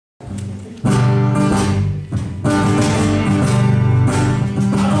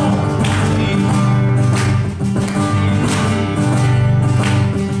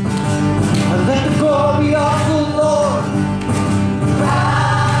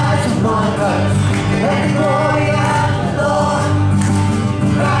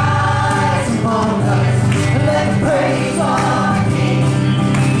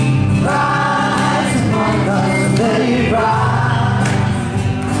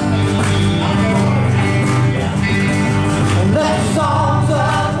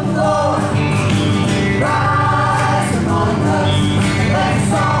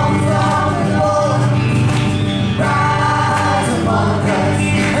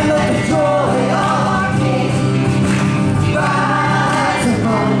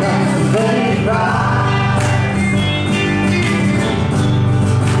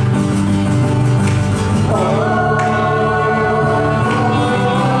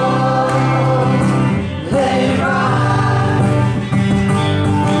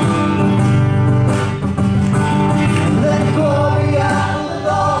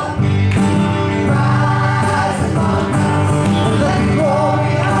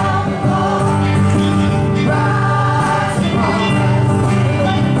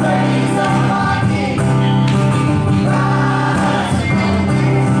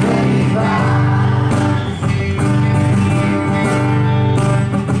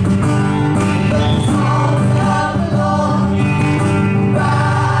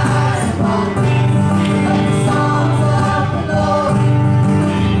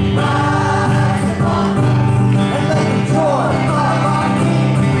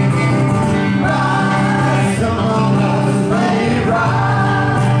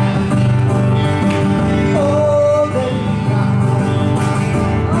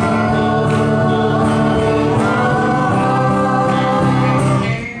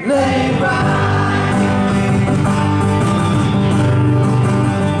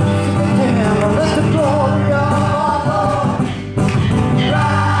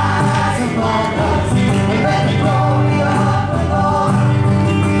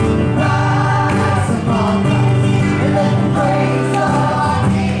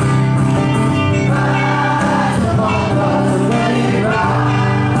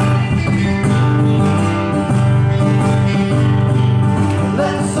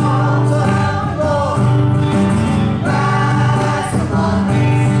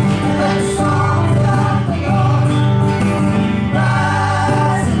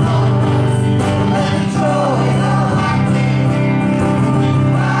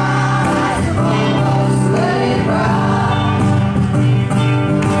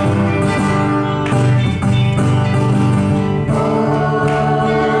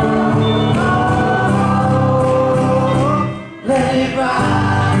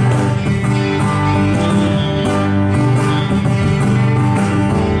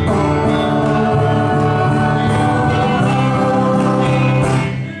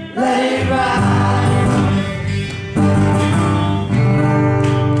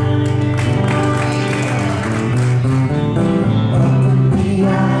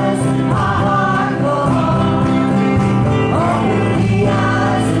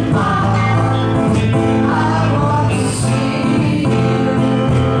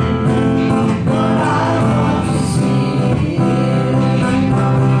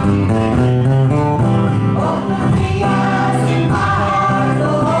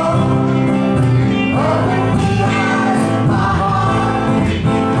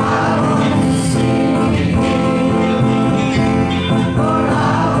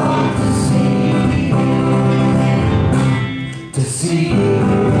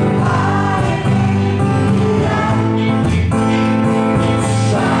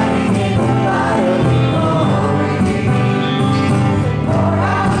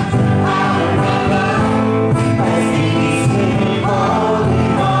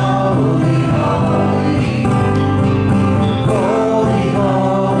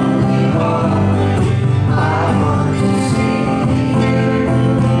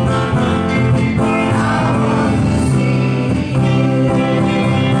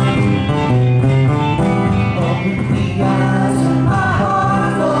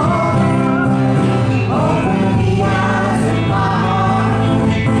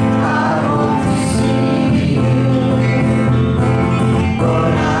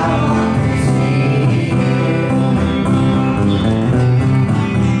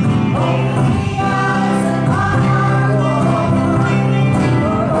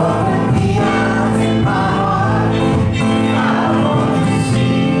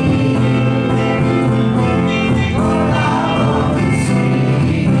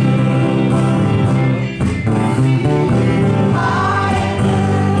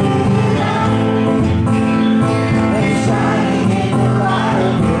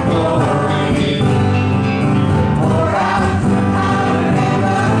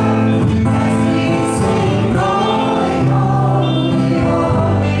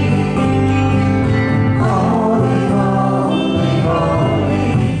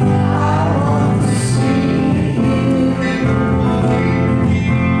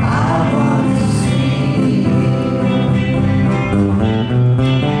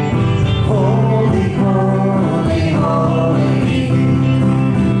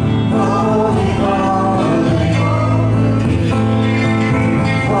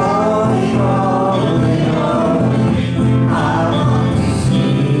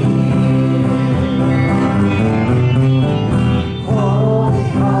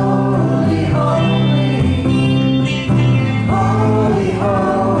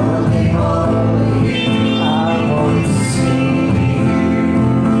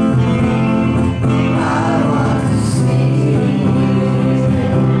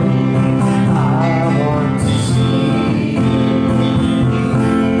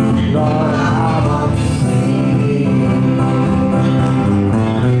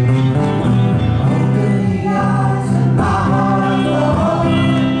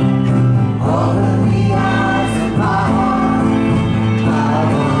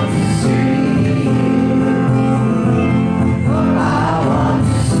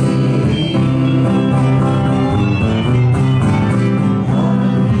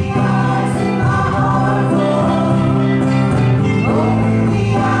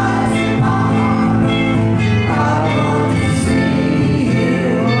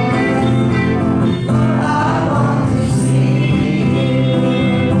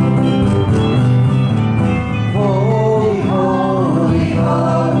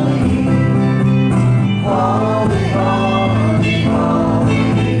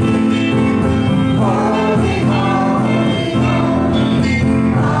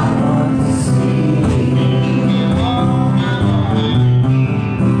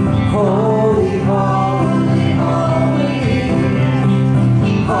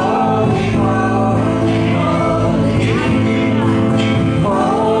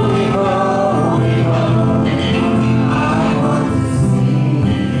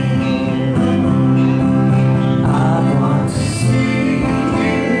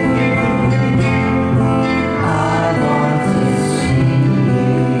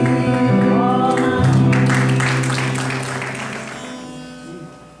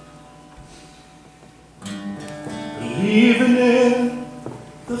even in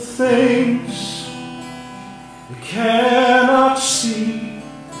the things you cannot see.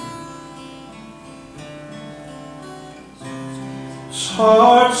 It's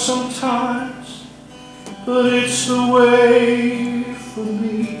hard sometimes, but it's the way for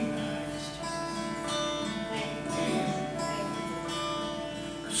me.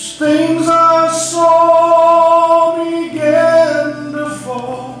 'Cause things I saw begin to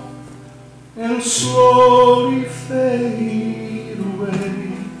fall and slowly fade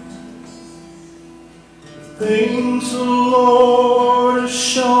away. The things the Lord has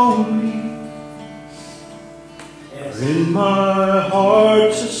shown me are in my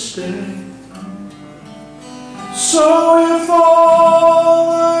heart to stay. So if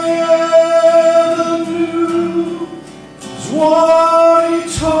all I ever knew was what He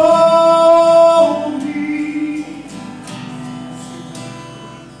told me,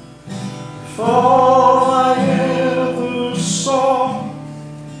 if all I ever saw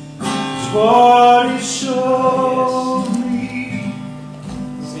was what He showed me,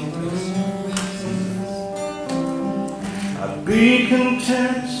 I'd be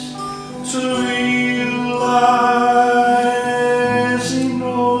content to realize He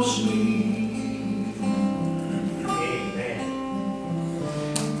knows me. Amen.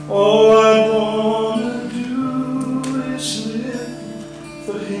 All I want to do is live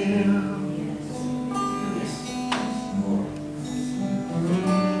for Him.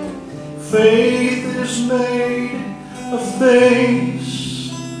 Faith is made of things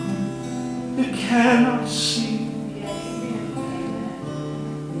you cannot see.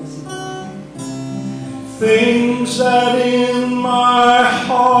 Things that in my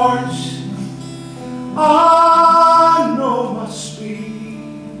heart I know must be.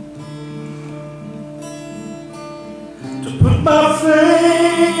 To put my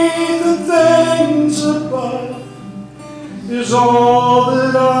faith in things above is all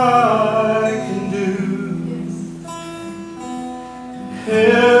that I can do.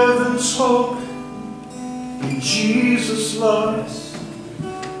 Heaven's hope in Jesus' love,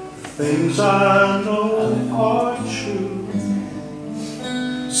 things I know are true.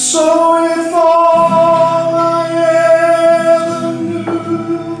 So if all I ever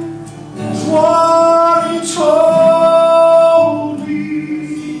knew is what He told me,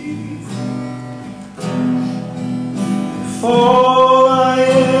 if all I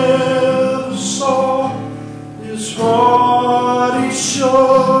ever saw is what He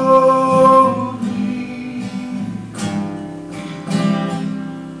showed me,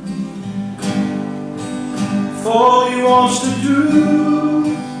 if all He wants to do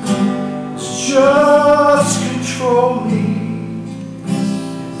is just control me,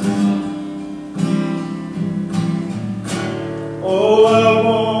 all I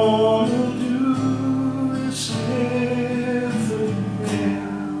want to do is live for Him.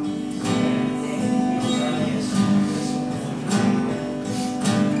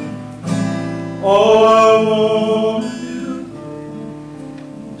 All I want to do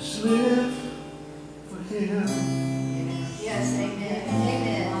is live for Him. Yes, amen.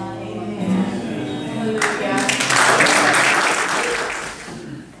 Amen.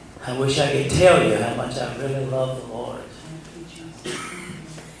 I wish I could tell you how much I really love the Lord.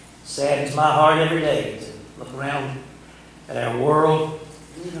 Saddens my heart every day to look around at our world,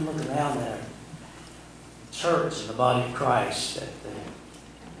 even look around at our church and the body of Christ, at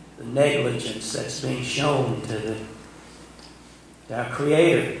the negligence that's being shown to our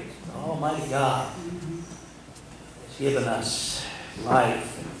Creator, the Almighty God, has given us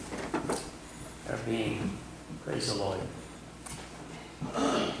life and our being. Praise the Lord.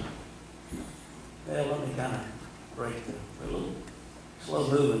 Well, let me kind of break a little slow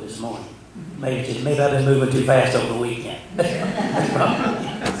moving this morning. Maybe I've been moving too fast over the weekend.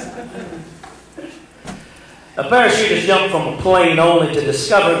 A parachutist jumped from a plane only to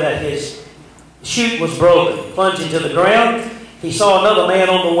discover that his chute was broken. Plunging to the ground, he saw another man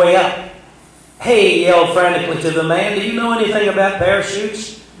on the way up. "Hey," he yelled frantically to the man, "do you know anything about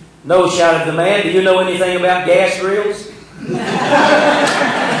parachutes?" "No," shouted the man. "Do you know anything about gas grills?"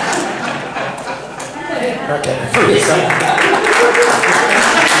 Okay, free something.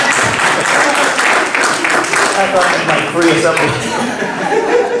 I thought that might free us up.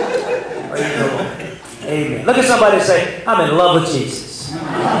 Praise the Lord. Amen. Look at somebody and say, "I'm in love with Jesus."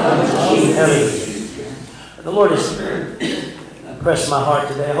 Hallelujah. The Lord has impressed my heart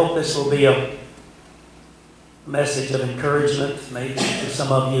today. I hope this will be a message of encouragement, maybe for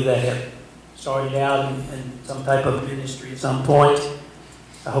some of you that have started out in some type of ministry at some point.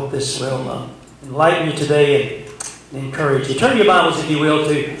 I hope this will enlighten you today and encourage you. Turn your Bibles, if you will,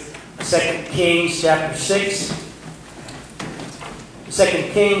 to 2 Kings chapter 6. 2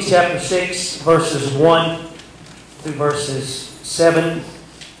 Kings chapter 6, verses 1 through verses 7.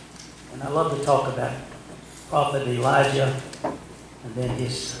 And I love to talk about Prophet Elijah and then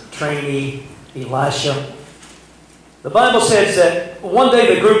his trainee Elisha. The Bible says that one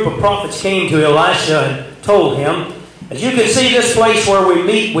day the group of prophets came to Elisha and told him, "As you can see, this place where we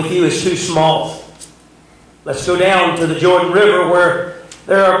meet with you is too small. Let's go down to the Jordan River where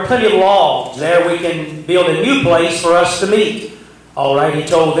there are plenty of logs. There we can build a new place for us to meet." "All right," he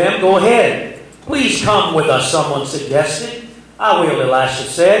told them, "go ahead. Please come with us," someone suggested. "I will," Elisha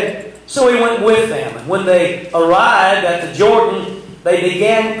said. So he went with them. And when they arrived at the Jordan, they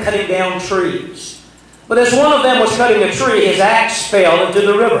began cutting down trees. But as one of them was cutting a tree, his axe fell into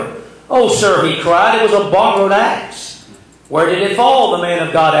the river. "Oh, sir," he cried, "it was a borrowed axe." "Where did it fall?" the man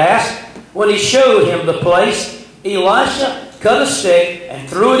of God asked. When he showed him the place, Elisha cut a stick and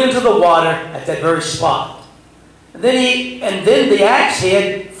threw it into the water at that very spot. And then the axe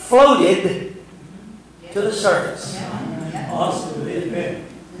head floated to the surface. Awesome. Amen.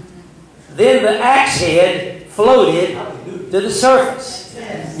 Then the axe head floated to the surface.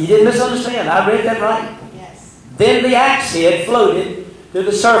 You didn't misunderstand. I read that right. Then the axe head floated to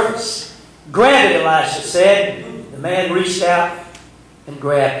the surface. "Grab it," Elisha said. The man reached out and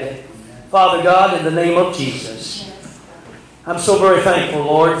grabbed it. Father God, in the name of Jesus, I'm so very thankful,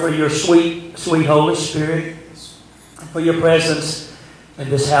 Lord, for your sweet, sweet Holy Spirit, for your presence in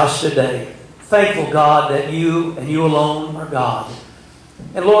this house today. Thankful, God, that you and you alone are God.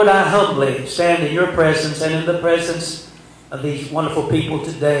 And Lord, I humbly stand in your presence and in the presence of these wonderful people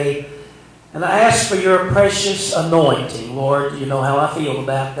today. And I ask for your precious anointing, Lord. You know how I feel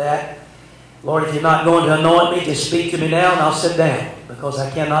about that. Lord, if you're not going to anoint me, just speak to me now and I'll sit down, because I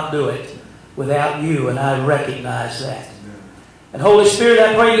cannot do it without you, and I recognize that. And Holy Spirit,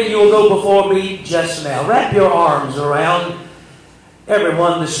 I pray that you will go before me just now. Wrap your arms around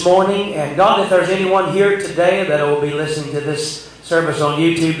everyone this morning. And God, if there's anyone here today that will be listening to this service on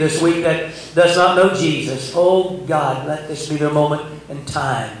YouTube this week that does not know Jesus, oh God, let this be their moment in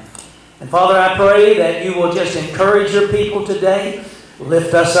time. And Father, I pray that you will just encourage your people today.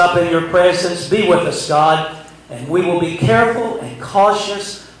 Lift us up in your presence. Be with us, God. And we will be careful and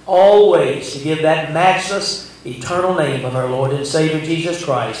cautious always to give that matchless, eternal name of our Lord and Savior Jesus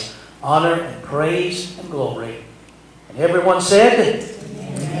Christ honor and praise and glory. And everyone said,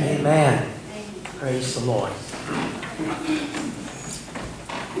 Amen. Amen. Praise the Lord.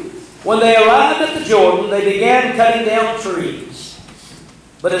 When they arrived at the Jordan, they began cutting down trees.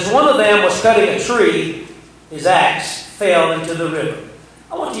 But as one of them was cutting a tree, his axe fell into the river.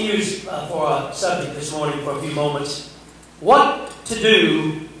 I want to use for a subject this morning for a few moments, what to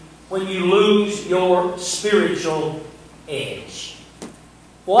do when you lose your spiritual edge.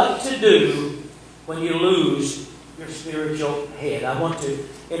 What to do when you lose your spiritual head. I want to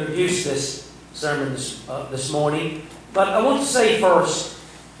introduce this sermon this morning, but I want to say first,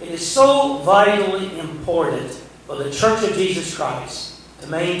 it is so vitally important for the Church of Jesus Christ to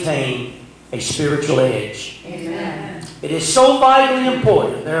maintain a spiritual edge. Amen. It is so vitally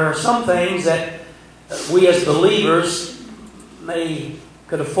important. There are some things that we as believers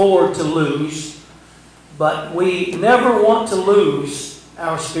could afford to lose, but we never want to lose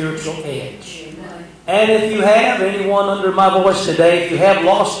our spiritual edge. And if you have, anyone under my voice today, if you have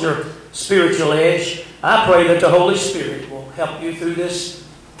lost your spiritual edge, I pray that the Holy Spirit will help you through this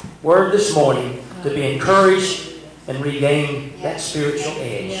word this morning to be encouraged and regain that spiritual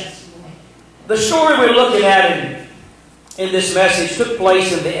edge. The story we're looking at in this message took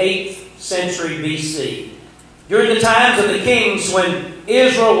place in the 8th century BC, during the times of the kings when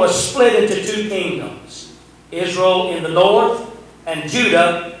Israel was split into two kingdoms, Israel in the north and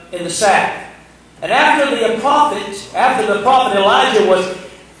Judah in the south. And after the prophet Elijah was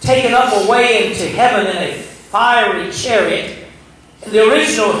taken up away into heaven in a fiery chariot, in the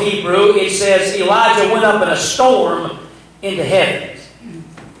original Hebrew it says Elijah went up in a storm into heaven.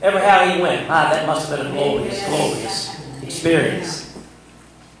 Ever how he went? That must have been a glorious, glorious experience.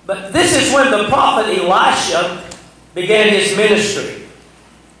 But this is when the prophet Elisha began his ministry.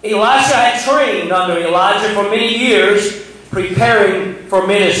 Elisha had trained under Elijah for many years, preparing for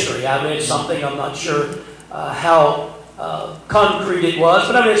ministry. I read something, I'm not sure how concrete it was,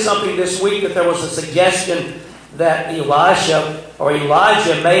 but I read something this week that there was a suggestion that Elijah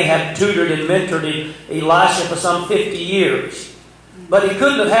may have tutored and mentored Elisha for some 50 years. But he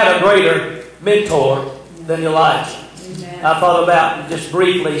couldn't have had a greater mentor than Elijah. Amen. I thought about just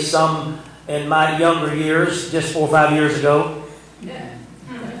briefly some in my younger years, just 4 or 5 years ago. Yeah.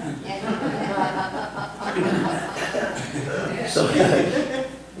 So,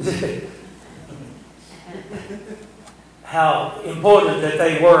 how important that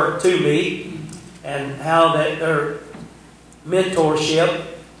they were to me, and how that their mentorship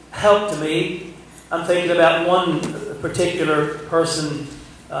helped me. I'm thinking about one particular person,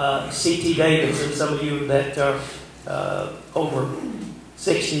 C.T. Davidson. Some of you that are over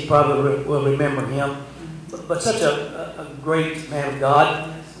 60 probably will remember him. But such a great man of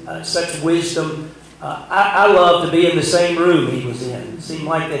God, such wisdom. I love to be in the same room he was in. It seemed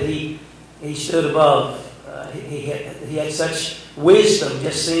like that he stood above. He had such wisdom,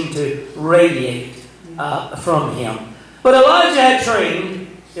 just seemed to radiate from him. But Elisha had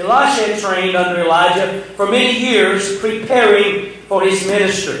trained under Elijah for many years, preparing for his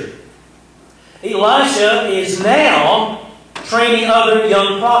ministry. Elisha is now training other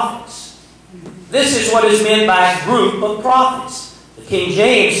young prophets. This is what is meant by a group of prophets. The King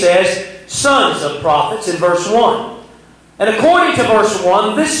James says, sons of prophets in verse 1. And according to verse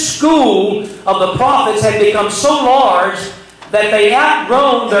 1, this school of the prophets had become so large that they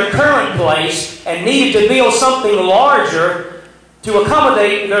outgrown their current place and needed to build something larger to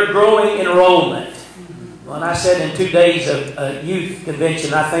accommodate their growing enrollment. When I said in 2 days of youth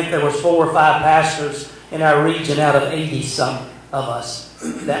convention, I think there was 4 or 5 pastors in our region out of 80-some of us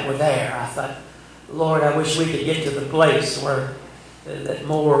that were there. I thought, Lord, I wish we could get to the place where that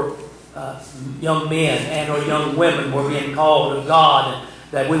more young men and or young women were being called of God, and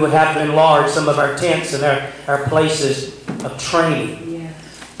that we would have to enlarge some of our tents and our places of training. Yeah.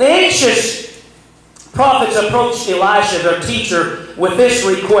 The anxious prophets approached Elisha, their teacher, with this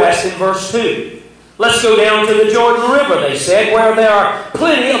request in verse 2. Let's go down to the Jordan River, they said, where there are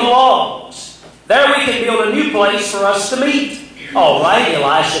plenty of logs. There we can build a new place for us to meet. All right,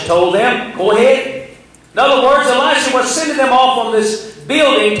 Elisha told them, go ahead. In other words, Elisha was sending them off on this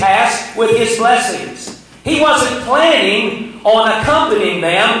building task with his blessings. He wasn't planning on accompanying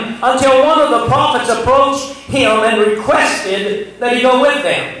them until one of the prophets approached him and requested that he go with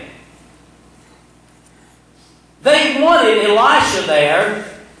them. They wanted Elisha there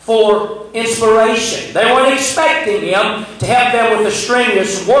for inspiration. They weren't expecting him to help them with the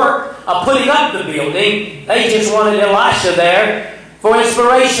strenuous work of putting up the building. They just wanted Elisha there for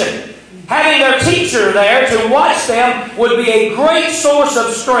inspiration. Having their teacher there to watch them would be a great source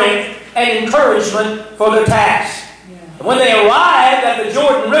of strength and encouragement for their task. Yeah. When they arrived at the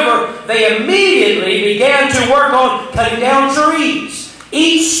Jordan River, they immediately began to work on cutting down trees,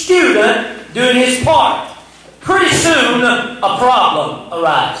 each student doing his part. Pretty soon, a problem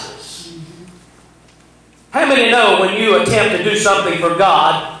arises. How many know when you attempt to do something for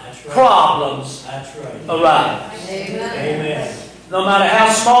God, problems arise? Amen. Amen. No matter how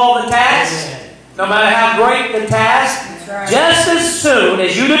small the task, no matter how great the task, just as soon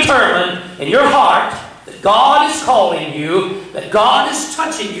as you determine in your heart that God is calling you, that God is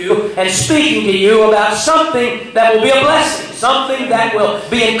touching you and speaking to you about something that will be a blessing, something that will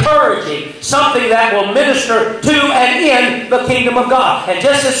be encouraging, something that will minister to and in the kingdom of God. And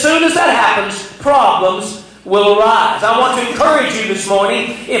just as soon as that happens, problems will arise. I want to encourage you this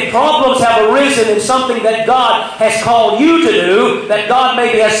morning, if problems have arisen in something that God has called you to do, that God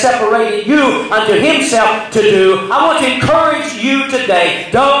maybe has separated you unto Himself to do, I want to encourage you today,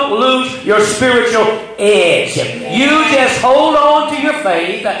 don't lose your spiritual edge. You just hold on to your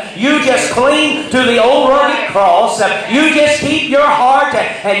faith. You just cling to the old rugged cross. You just keep your heart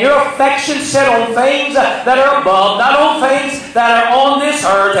and your affection set on things that are above, not on things that are on this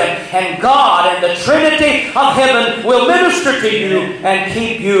earth. And God and the Trinity of heaven will minister to you and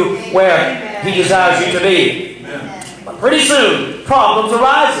keep you where He desires you to be. But pretty soon, problems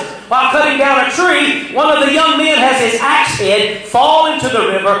arise. While cutting down a tree, one of the young men has his axe head fall into the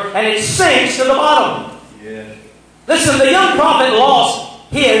river and it sinks to the bottom. Yeah. Listen, the young prophet lost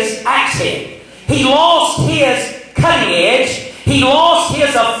his axe head. He lost his cutting edge. He lost his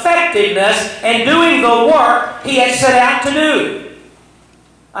effectiveness in doing the work he had set out to do.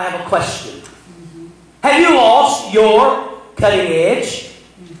 I have a question. Have you lost your cutting edge?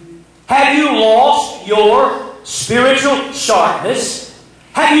 Have you lost your spiritual sharpness?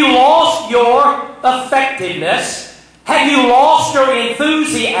 Have you lost your effectiveness? Have you lost your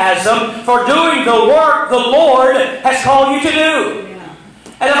enthusiasm for doing the work the Lord has called you to do?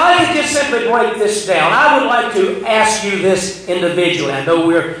 And if I could just simply break this down, I would like to ask you this individually. I know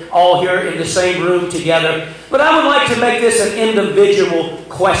we're all here in the same room together, but I would like to make this an individual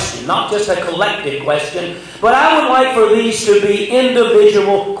question, not just a collective question, but I would like for these to be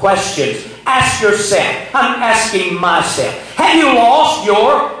individual questions. Ask yourself. I'm asking myself. Have you lost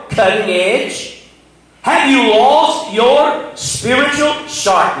your cutting edge? Have you lost your spiritual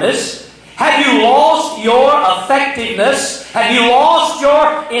sharpness? Have you lost your effectiveness? Have you lost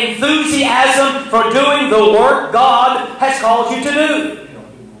your enthusiasm for doing the work God has called you to do?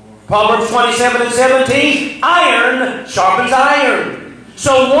 Proverbs 27:17, iron sharpens iron.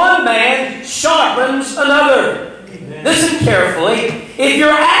 So one man sharpens another. Amen. Listen carefully. If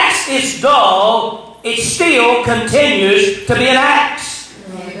your axe is dull, it still continues to be an axe.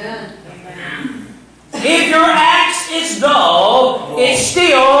 Amen. If your axe is dull, it's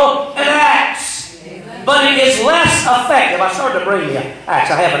still an axe. Amen. But it is less effective. I started to bring the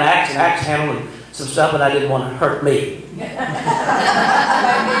axe. I have an axe handle and some stuff, but I didn't want to hurt me. Don't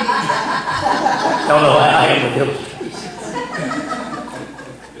know how I am with illustrations.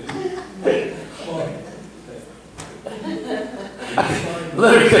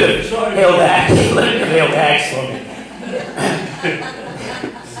 Leonard could have held the axe. Leonard could have held the axe for me.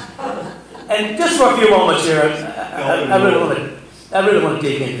 And just for a few moments here, I really want to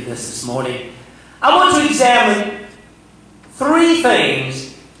dig into this morning. I want to examine 3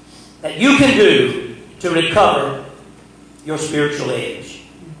 things that you can do to recover your spiritual edge.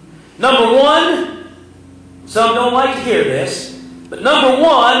 Number 1, some don't like to hear this, but number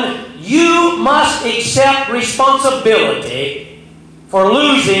 1, you must accept responsibility for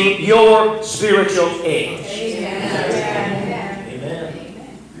losing your spiritual edge. Amen.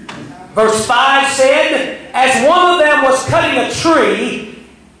 Verse 5 said, as one of them was cutting a tree,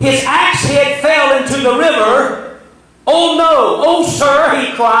 his axe head fell into the river. Oh no, oh sir,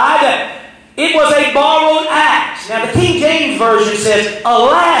 he cried. It was a borrowed axe. Now the King James Version says,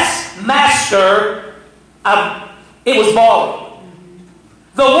 alas, master, it was borrowed.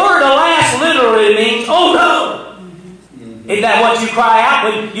 The word alas literally means, oh no. Isn't that what you cry out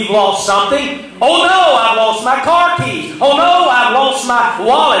when you've lost something? Oh no, I've lost my car keys. Oh no, I've lost my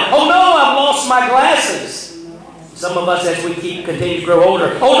wallet. Oh no, I've lost my glasses. Some of us, as we continue to grow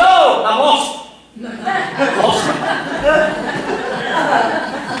older, oh no, I've lost my...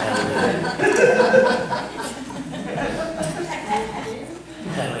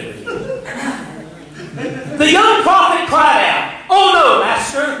 The young prophet cried out, oh no,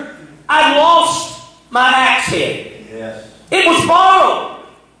 master, I've lost my axe head. Yes. It was borrowed.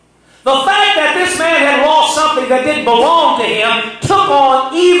 The fact that this man had lost something that didn't belong to him took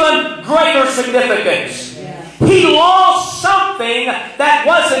on even greater significance. Yeah. He lost something that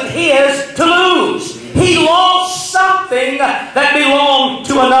wasn't his to lose. He lost something that belonged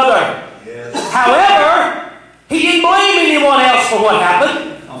to another. Yes. However, he didn't blame anyone else for what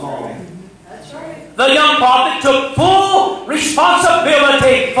happened. That's right. The young prophet took full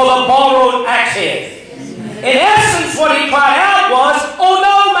responsibility for the borrowed axe head. In essence, what he cried out was, oh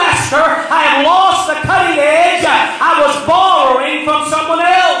no, master, I have lost the cutting edge. I was borrowing from someone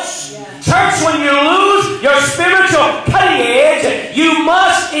else. Yeah. Church, when you lose your spiritual cutting edge, you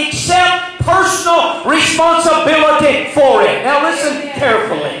must accept personal responsibility for it. Now listen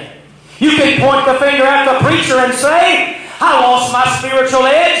carefully. You can point the finger at the preacher and say, I lost my spiritual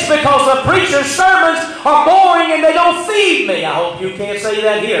edge because the preacher's sermons are boring and they don't feed me. I hope you can't say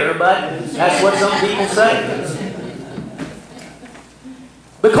that here, but that's what some people say.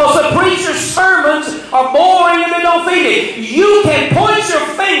 Because the preacher's sermons are boring and they don't feed me. You can point your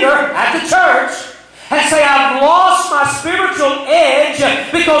finger at the church and say, I've lost my spiritual edge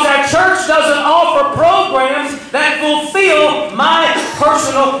because our church doesn't offer programs that fulfill my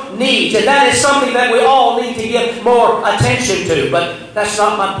personal needs. And that is something that we all need to give more attention to. But that's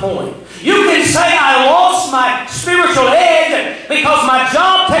not my point. You can say, I lost my spiritual edge because my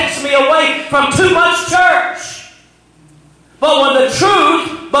job takes me away from too much church. But the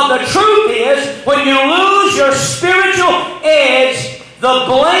truth is, when you lose your spiritual edge, the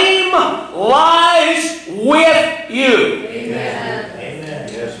blame lies with you. Amen. Amen.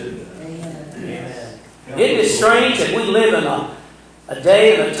 Yes, it does. Amen. Isn't it strange that we live in a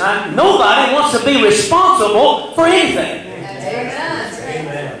day and a time nobody wants to be responsible for anything? Amen.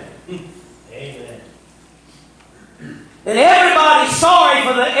 Amen. Amen. And everybody's sorry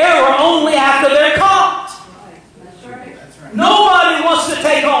for the error only after they're caught. Nobody wants to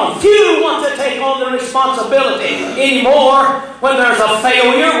take on, few want to take on the responsibility anymore when there's a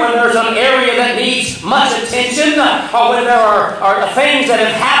failure, when there's an area that needs much attention, or when there are things that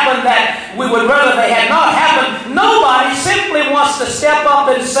have happened that we would rather they had not happened. Nobody simply wants to step up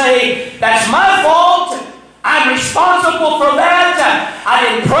and say, that's my fault. I'm responsible for that. I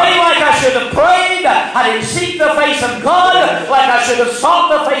didn't pray like I should have prayed. I didn't seek the face of God like I should have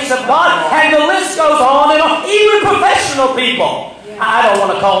sought the face of God. And the list goes on and on. Even professional people. I don't want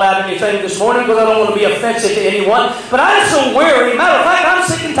to call out anything this morning because I don't want to be offensive to anyone. But I'm so weary. Matter of fact, I'm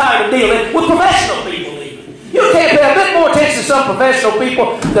sick and tired of dealing with professional people even. You can't pay a bit more attention to some professional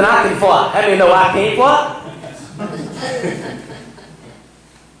people than I can fly. How many know I can't fly?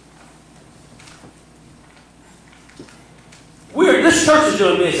 This church is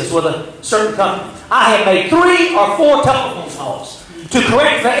doing business with a certain company. I have made 3 or 4 telephone calls to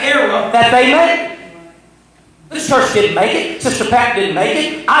correct the error that they made. This church didn't make it. Sister Pat didn't make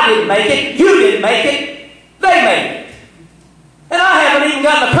it. I didn't make it. You didn't make it. They made it. And I haven't even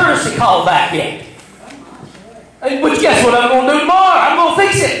gotten a courtesy call back yet. Which guess what I'm going to do tomorrow? I'm going to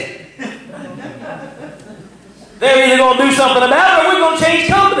fix it. They're either going to do something about it or we're going to change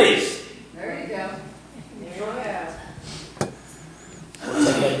companies. There you go. There you go. What's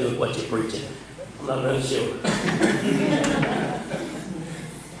that got to do with what you're preaching? I'm not really sure.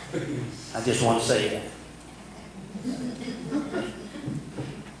 I just want to say that.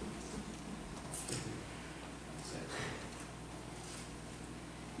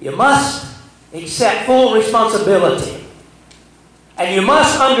 You must accept full responsibility. And you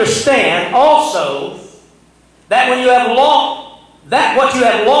must understand also that when you have lost, that what you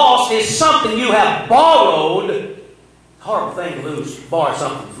have lost is something you have borrowed. Horrible thing to lose, borrow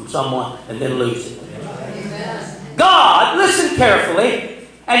something from someone and then lose it. Amen. God, listen carefully,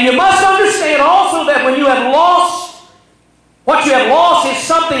 and you must understand also that when you have lost, what you have lost is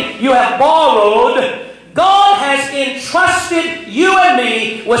something you have borrowed. God has entrusted you and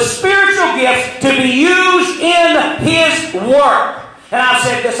me with spiritual gifts to be used in His work. And I've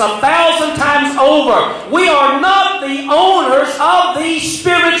said this 1,000 times over. We are not the owners of these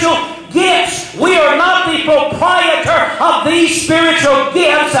spiritual gifts. We are not the proprietor of these spiritual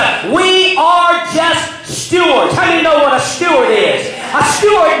gifts. We are just stewards. How many know what a steward is? A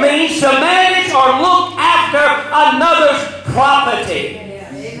steward means to manage or look after another's property.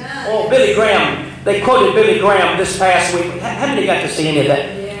 Amen. Oh, Billy Graham. They quoted Billy Graham this past week. How many got to see any of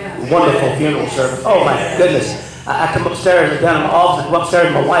that wonderful funeral service? Oh my goodness. I come upstairs and down in my office, I come upstairs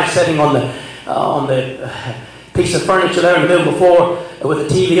and my wife's sitting on the piece of furniture there in the middle of the floor with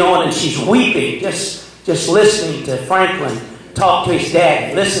the TV on, and she's weeping, just listening to Franklin talk to his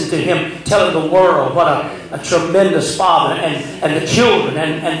dad, listen to him telling the world what a tremendous father and the children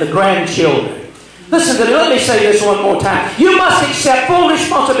and the grandchildren. Listen to me. Let me say this one more time. You must accept full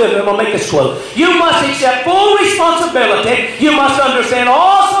responsibility. I'm going to make this close. You must accept full responsibility. You must understand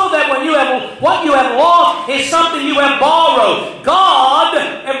also that when you have what you have lost is something you have borrowed. God,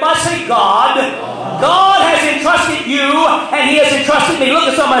 everybody say God. God has entrusted you and He has entrusted me. Look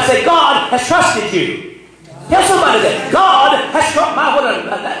at somebody and say, God has trusted you. Tell somebody that God has trusted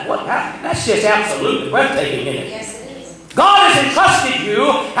that's just absolutely breathtaking, isn't it? Yes, it is. God has entrusted you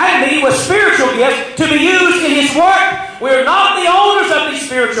and me with spiritual gifts to be used in His work. We're not the owners of these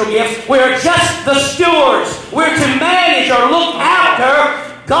spiritual gifts. We're just the stewards. We're to manage or look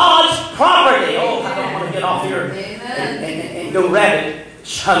after God's property. Oh, I don't want to get off here and go rabbit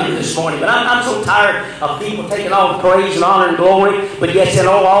hunting this morning. But I'm so tired of people taking all the praise and honor and glory, but yet saying,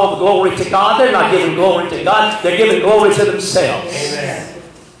 oh, all the glory to God. They're not giving glory to God. They're giving glory to themselves. Amen.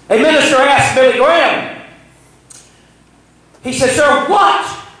 A minister asked Billy Graham, he said, sir, what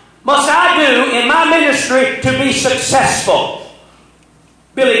must I do in my ministry to be successful?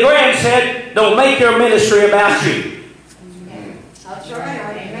 Billy Graham said, don't make your ministry about you. That's right.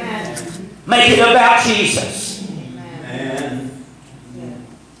 Amen. Make it about Jesus. Amen.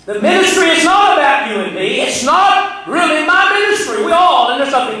 The ministry is not about you and me. It's not really my ministry. We all, and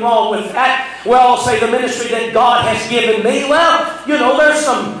there's nothing wrong with that. We all say the ministry that God has given me. Well, you know, there's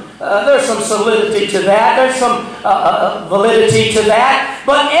some solidity to that. There's some validity to that.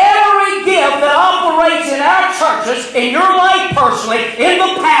 But every gift that operates in our churches, in your life personally, in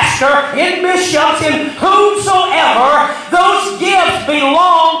the pastor, in bishops, in whomsoever, those gifts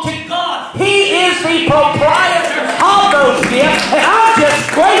belong to God. He is the proprietor of those gifts. And I'm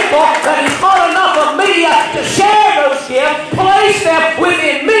just grateful that He's thought enough of me to share those gifts, place them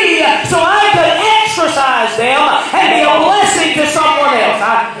within me so I can exercise them and be a blessing to someone else.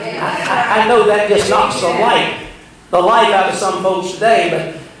 I know that just knocks the life out of some folks today,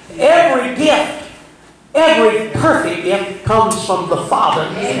 but every gift, every perfect gift comes from the Father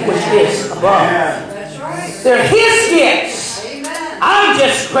which is above. That's right. They're His gifts. Amen. I'm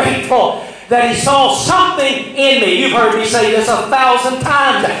just grateful that He saw something in me. You've heard me say this 1,000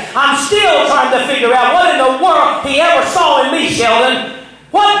 times. I'm still trying to figure out what in the world He ever saw in me, Sheldon.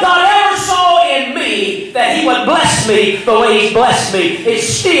 What God ever saw in me that He would bless me the way He's blessed me is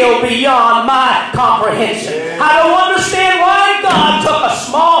still beyond my comprehension. I don't understand why God took a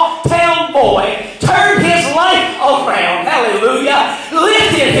small town boy, turned his life around, hallelujah,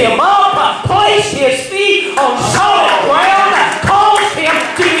 lifted him up, placed his feet on solid ground, caused him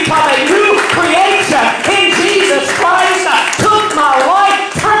to become a new creation in Jesus.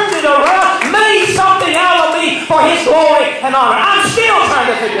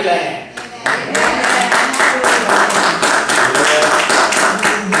 to that?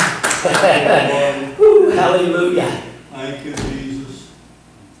 Woo, hallelujah. Thank you, Jesus.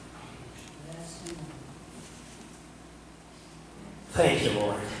 Thank you,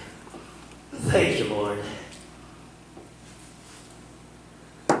 Lord. Thank you, Lord.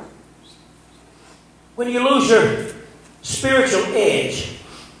 When you lose your spiritual edge,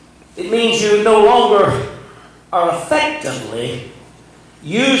 it means you no longer are effectively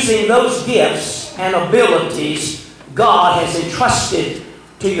using those gifts and abilities God has entrusted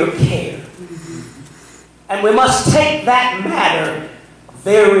to your care. And we must take that matter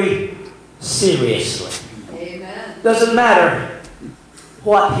very seriously. Amen. Doesn't matter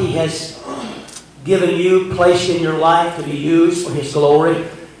what He has given you, placed in your life to be used for His glory.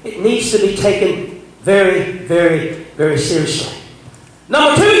 It needs to be taken very, very, very seriously.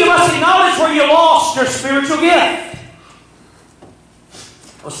 Number two, you must acknowledge where you lost your spiritual gift.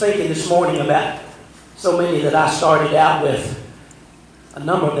 I was thinking this morning about so many that I started out with. A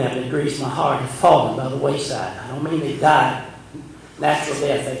number of them that grieves my heart have fallen by the wayside. I don't mean they died natural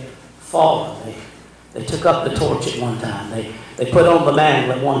death. They've fallen. They took up the torch at one time. They put on the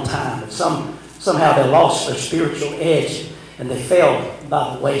mantle at one time. But somehow they lost their spiritual edge and they fell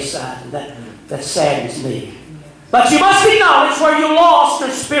by the wayside. And that saddens me. But you must acknowledge where you lost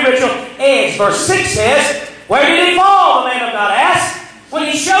your spiritual edge. Verse 6 says, where did he fall, the man of God asked. When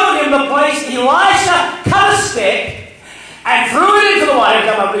he showed him the place, Elisha cut a stick and threw it into the water. Every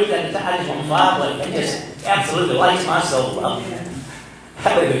time I read that, I just want to fly away. It just absolutely lights my soul up.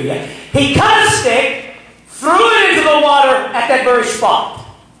 Hallelujah. He cut a stick, threw it into the water at that very spot.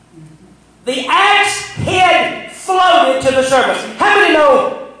 The axe head floated to the surface. How many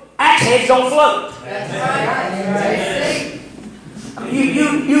know axe heads don't float? That's right. I mean,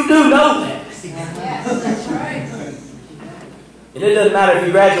 you do know that. Yes, that's right. And it doesn't matter if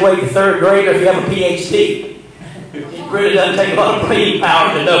you graduate the third grade or if you have a PhD. It really doesn't take a lot of brain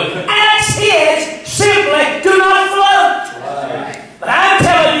power to know. Axe heads simply do not float. Right. But I'm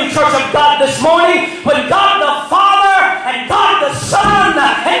telling you, Church of God, this morning, when God the Father and God the Son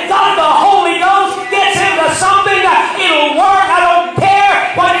and God the Holy Ghost gets into something, it'll work. I don't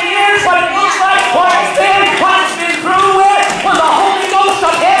care what it is, what it looks like, what it's been through with. When the Holy Ghost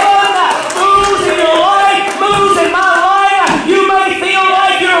of heaven moves in your life, moves in my life, you may feel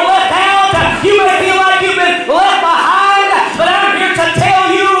like you're left out. You may feel like you've been left behind. But I'm here to tell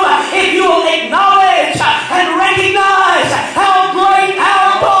you, if you will acknowledge and recognize how great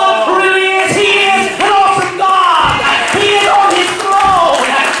our God really is. He is an awesome God. He is on His throne.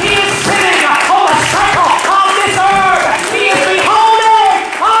 He is sitting on the circle of this earth. He is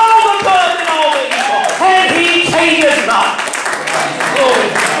beholding all the good and all the evil. And He changes not. Glory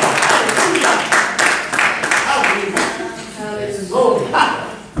to God. Glory.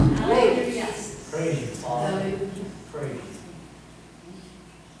 Hallelujah. Praise God. Praise.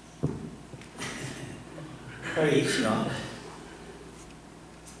 Praise God.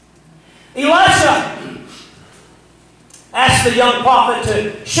 Elisha asked the young prophet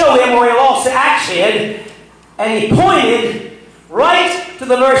to show him where he lost the axe head, and he pointed right to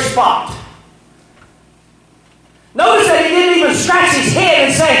the very spot. Notice that he didn't even scratch his head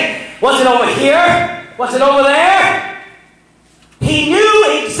and say, was it over here? Was it over there? He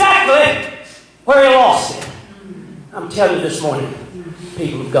knew exactly where he lost it. I'm telling you this morning,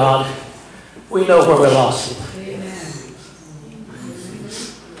 people of God, we know where we lost it.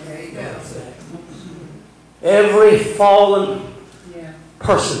 There you go. Every fallen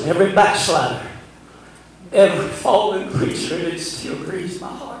person, every backslider, every fallen creature, it still grieves my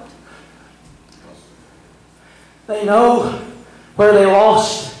heart. They know where they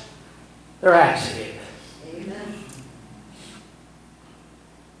lost their axe head. Amen.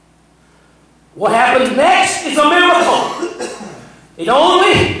 What happens next is a miracle. It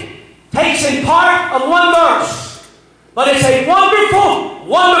only takes in part of one verse, but it's a wonderful,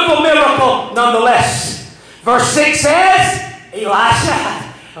 wonderful miracle nonetheless. Verse 6 says,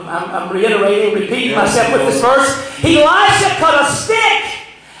 Elisha, I'm reiterating, repeating myself with this verse. Elisha cut a stick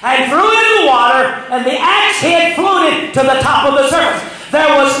and threw it in the water, and the axe head floated to the top of the surface. There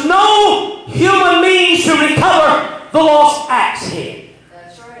was no human means to recover the lost axe head.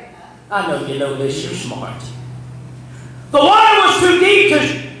 That's right. I know you know this, you're smart. The water was too deep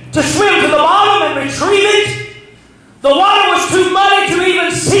to swim to the bottom and retrieve it. The water was too muddy to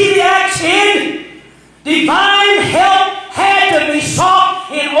even see the axe head. Divine help had to be sought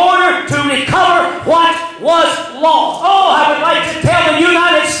in order to recover what was lost. Oh, I would like to tell the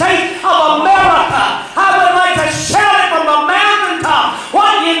United States of America, I would like to shout it from the mountaintop.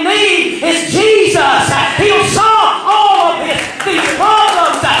 What you need is Jesus. He'll solve all of these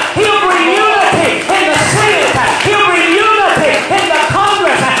problems.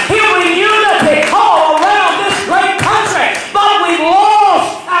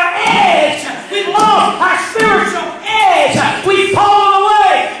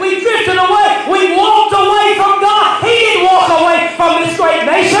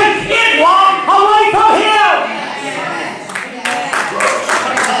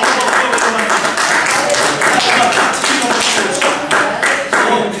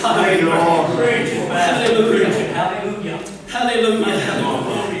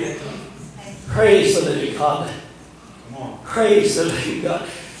 Praise the living God.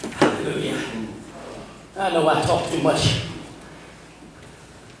 Hallelujah. I know I talk too much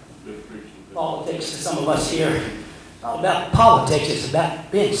politics to some of us here. It's not about politics, it's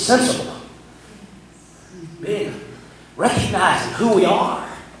about being sensible. Recognizing who we are.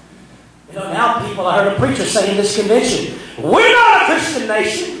 You know, now people, I heard a preacher say in this convention, we're not a Christian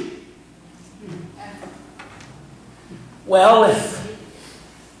nation. Well,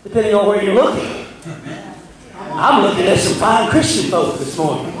 depending on where you're looking. I'm looking at some fine Christian folk this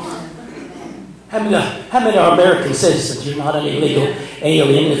morning. How many are American citizens? You're not an illegal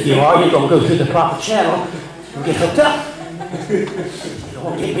alien. If you are, you're going to go through the proper channel and get hooked up. You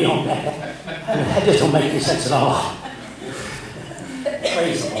don't get me on that. That just don't make any sense at all.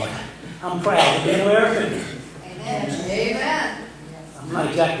 Praise the Lord. I'm proud to be an American. Amen. I'm not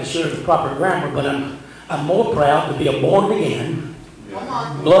exactly sure of the proper grammar, but I'm more proud to be a born again,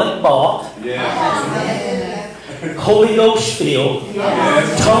 blood bought, Holy Ghost filled,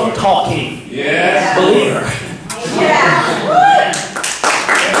 tongue talking believer.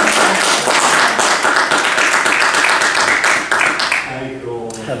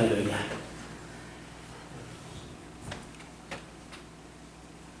 Hallelujah.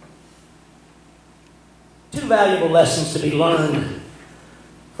 Two valuable lessons to be learned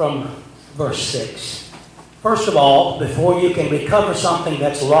from verse 6. First of all, before you can recover something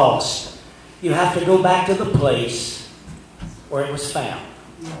that's lost, you have to go back to the place where it was found.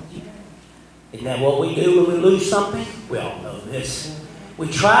 Isn't that what we do when we lose something? We all know this. We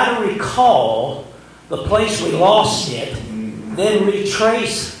try to recall the place we lost it, then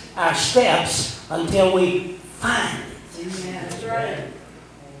retrace our steps until we find it. Amen. That's right.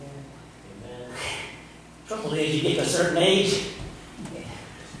 Trouble is, you get to a certain age,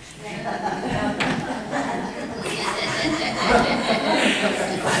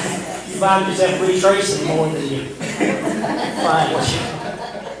 you find yourself retracing more than you find what you...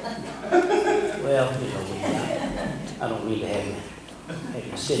 Well, you know, I don't mean to have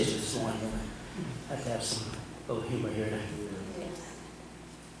you stitch this morning, but I have to have some little humor here.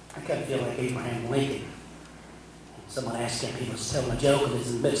 I kind of feel like Abraham Lincoln. Someone asked him, he was telling a joke, and in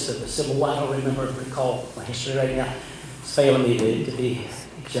the midst of the Civil War. I don't recall my history right now. It's failing me to be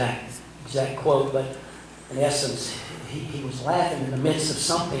exact quote, but in essence, he was laughing in the midst of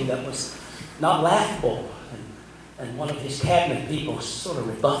something that was not laughable. And one of his cabinet people sort of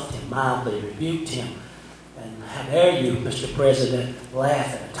rebuffed him mildly, rebuked him. And how dare you, Mr. President,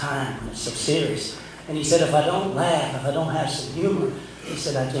 laugh at a time when it's so serious? And he said, if I don't laugh, if I don't have some humor, he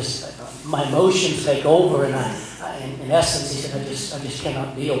said, my emotions take over, and in essence, he said, I just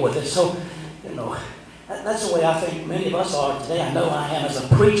cannot deal with it. So, you know, that's the way I think many of us are today. I know I am as a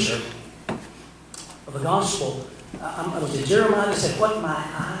preacher of the gospel. I was in Jeremiah that said, what my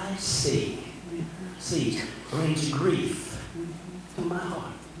eyes sees brings grief to my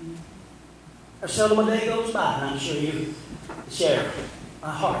heart. There's seldom a day goes by, and I'm sure you share my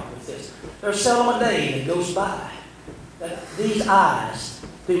heart with this. There's seldom a day that goes by that these eyes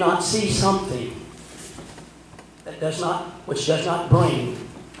do not see something which does not bring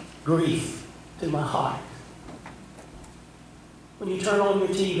grief to my heart. When you turn on your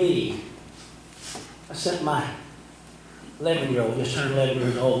TV, I sent my 11-year-old, just turned 11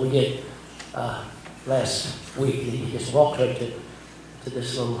 years old, we did last week, he just walked up to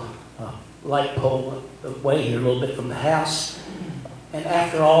this little light pole away here a little bit from the house. And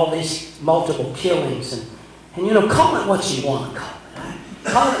after all these multiple killings, and you know, call it what you want to call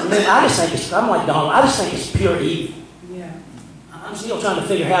it. I just think I'm like Donald, I just think it's pure evil. Yeah. I'm still trying to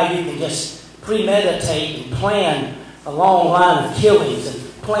figure how you can just premeditate and plan a long line of killings and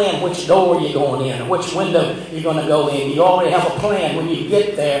plan which door you're going in or which window you're going to go in. You already have a plan. When you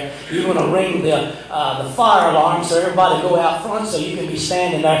get there, you're going to ring the fire alarm so everybody go out front so you can be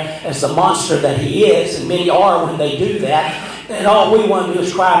standing there as the monster that he is, and many are when they do that. And all we want to do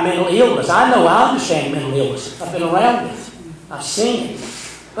is cry mental illness. I know, I understand mental illness. I've been around it. I've seen it.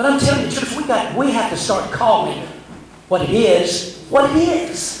 But I'm telling you, church, we have to start calling what it is.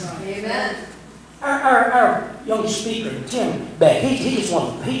 Amen. Our young speaker, Tim Beck, he's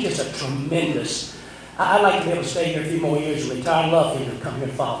just a tremendous. I'd like to be able to stay here a few more years and retire. I love him to come here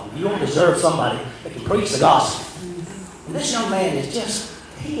and follow me. You don't deserve somebody that can preach the gospel. And this young man is just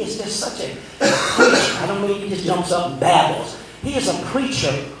such a preacher. I don't mean he just jumps up and babbles. He is a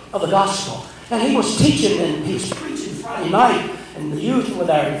preacher of the gospel. And he was teaching, and he was preaching Friday night, and the youth were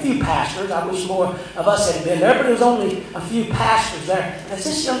there, and a few pastors. I wish more of us had been there, but there was only a few pastors there. And as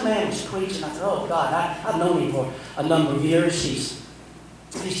this young man was preaching, I thought, oh God, I've known him for a number of years. He's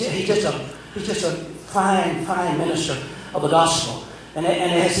just a fine minister of the gospel. And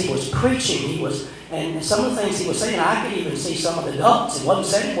as he was preaching, and some of the things he was saying, I could even see some of the adults. It wasn't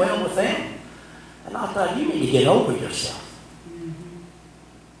sitting well with them. And I thought, you need to get over yourself.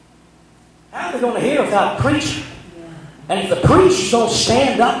 How are they going to hear without a preacher? And if the preachers don't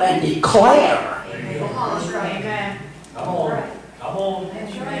stand up and declare. Come on, that's right. Amen. Come on. Come on.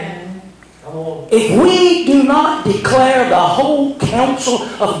 That's right. Come on. If we do not declare the whole counsel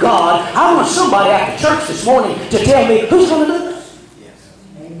of God, I want somebody after church this morning to tell me who's going to do this.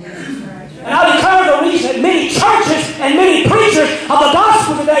 And I declare the reason that many churches and many preachers of the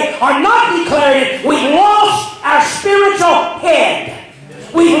gospel today are not declaring it. We've lost our spiritual head.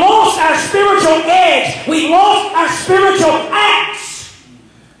 We've lost our spiritual edge. We've lost our spiritual axe.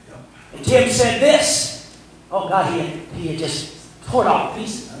 And Tim said this. Oh God, he had just tore it off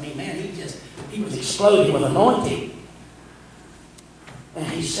pieces. I mean, man, he was exploding with anointing. And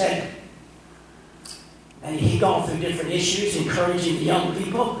he said, and he'd gone through different issues, encouraging the young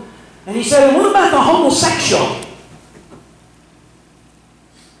people. And he said, what about the homosexual?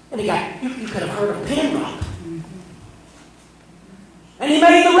 And he got, you could have heard a pin drop. And he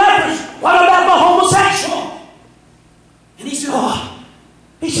made the reference, what about the homosexual? And he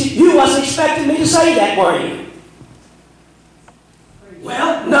said, you wasn't expecting me to say that, were you?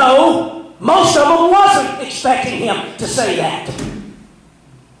 Well, no, most of them wasn't expecting him to say that.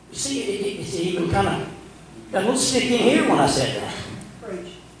 You see, it even kind of got a little sticky in here when I said that.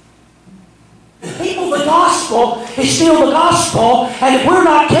 People, the gospel is still the gospel, and if we're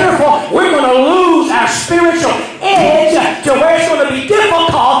not careful, we're going to lose our spiritual edge to where it's going to be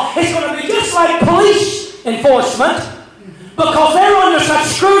difficult. It's going to be just like police enforcement, because they're under such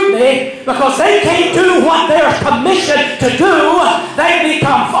scrutiny, because they can't do what they're commissioned to do. They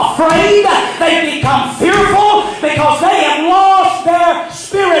become afraid, they become fearful, because they have lost their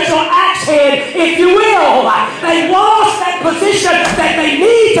spiritual axe head, if you will. They lost that position that they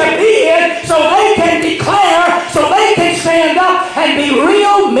need to be in so they can declare, so they can stand up and be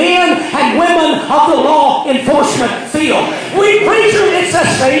real men and women of the law enforcement field. We preachers, it's the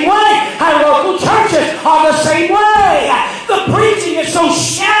same way. Our local churches are the same way. The preaching is so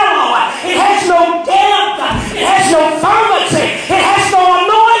shallow. It has no depth. It has no fervency. It has no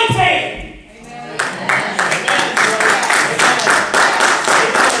anointing.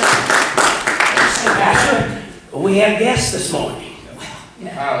 Pastor, we have guests this morning.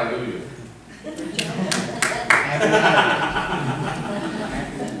 Hallelujah.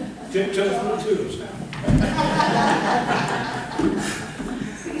 Tell us what it is now.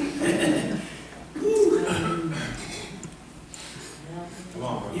 Come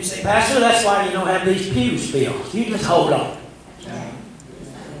on, You say, Pastor, that's why you don't have these pews filled. You just hold on.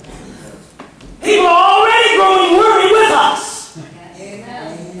 People are already growing weary with us.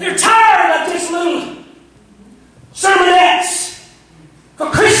 They're tired of just little sermonettes for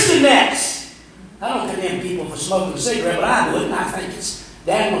Christianettes. I don't condemn people for smoking a cigarette, but I wouldn't. I think it's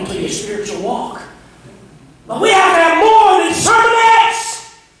damning to your spiritual walk. But we have to have more than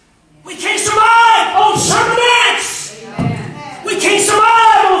sermonettes. We can't survive on sermonettes. We can't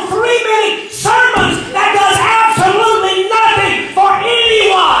survive on 3-minute sermons that does absolutely nothing for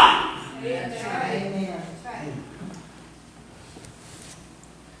anyone.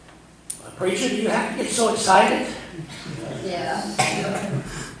 Preacher, do you have to get so excited? Yeah.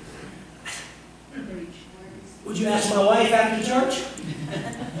 Would you ask my wife after church?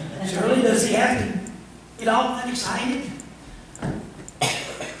 Shirley, does he have to get all that excited?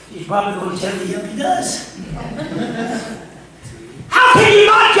 He's probably going to tell me, yep, he does. How can you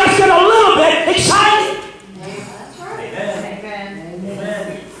not just get a little bit excited? That's right. Amen.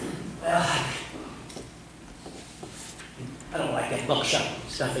 Amen. I don't like that bookshop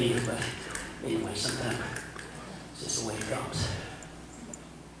stuff either, but anyway, sometimes it's just the way it comes.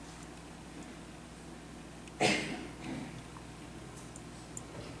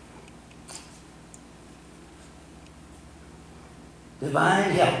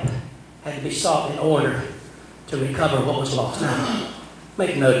 Divine help had to be sought in order to recover what was lost. Now,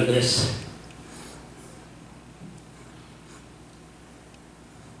 make note of this.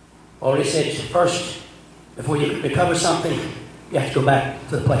 Already said first, before you recover something, you have to go back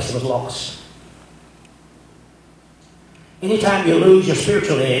to the place that was lost. Anytime you lose your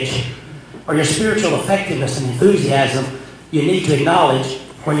spiritual edge or your spiritual effectiveness and enthusiasm, you need to acknowledge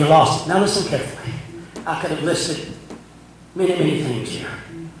where you lost it. Now listen carefully. I could have listed many, many things here.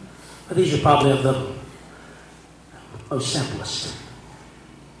 But these are probably of the most simplest.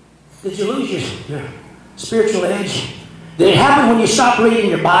 Did you lose your spiritual edge? Did it happen when you stopped reading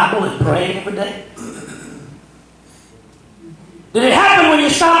your Bible and praying every day? Did it happen when you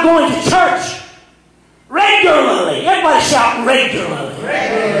stopped going to church regularly, Everybody shout regularly.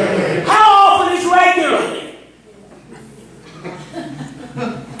 Regularly. How often is regularly?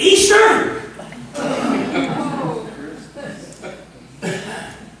 Easter?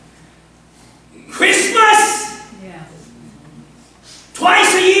 Christmas? Yeah.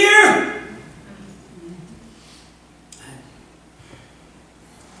 Twice a year?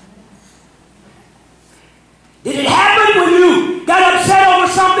 Did it happen when you got upset over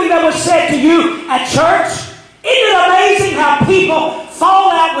something that was said to you at church? Isn't it amazing how people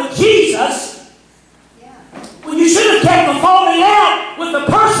fall out with Jesus when you should have kept from falling out with the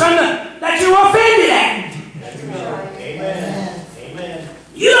person that you were offended at? Amen. Amen.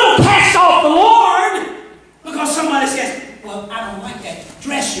 You don't cast off the Lord because somebody says, well, I don't like that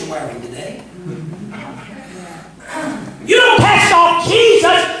dress you're wearing today. You don't cast off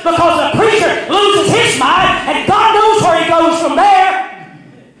Jesus because the preacher loses his mind and God knows where he goes from there.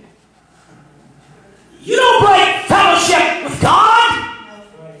 You don't break fellowship with God.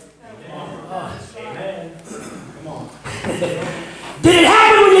 Amen. Come on. Did it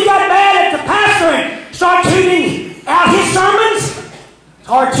happen when you got mad at the pastor and started tuning out his sermons? It's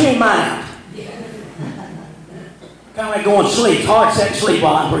hard to tune mine out. Kind of like going to sleep. It's hard to set sleep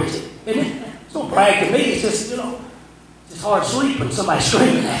while I'm preaching. Isn't it? It's don't brag to me. It's just, it's hard to sleep when somebody's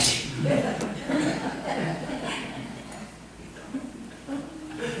screaming at you.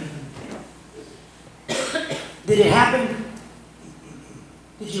 Did it happen?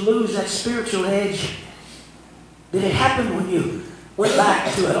 Did you lose that spiritual edge? Did it happen when you went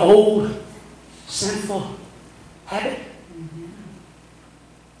back to an old, sinful habit?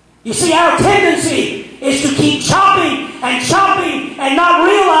 You see, our tendency is to keep chopping and not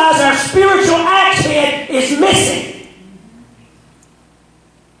realize our spiritual axe head is missing.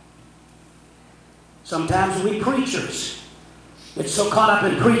 Sometimes we preachers get so caught up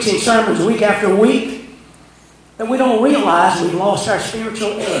in preaching sermons week after week that we don't realize we've lost our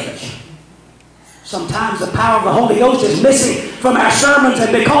spiritual edge. Sometimes the power of the Holy Ghost is missing from our sermons,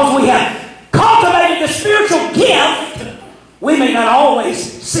 and because we have cultivated the spiritual gift, we may not always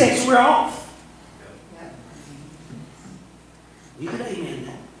sense we're off. You could amen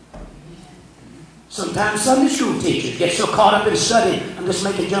that. Sometimes Sunday school teachers get so caught up in studying. I'm just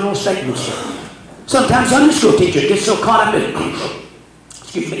making general statements here. Sometimes Sunday school teachers get so caught up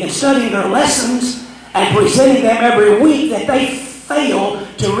in studying their lessons and presenting them every week that they fail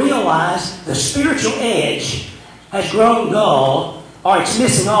to realize the spiritual edge has grown dull, or it's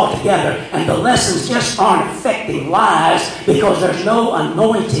missing altogether, and the lessons just aren't affecting lives because there's no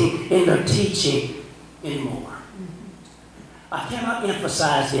anointing in their teaching anymore. I cannot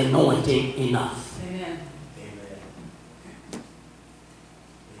emphasize the anointing enough. Amen.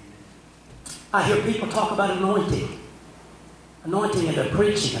 I hear people talk about anointing. Anointing in their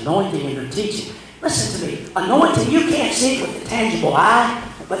preaching, anointing in their teaching. Listen to me. Anointing, you can't see it with the tangible eye,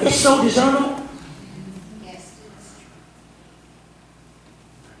 but it's so discernible. Yes.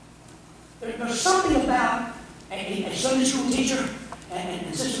 There's something about a Sunday school teacher,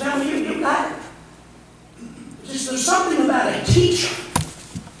 and Sister Valerie, you got it. There's something about a teacher.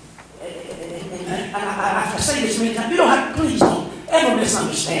 And I say this many times. You don't have to, please don't ever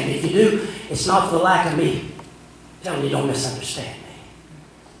misunderstand me. If you do, it's not for the lack of me telling you don't misunderstand me.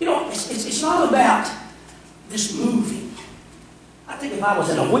 It's not about this moving. I think if I was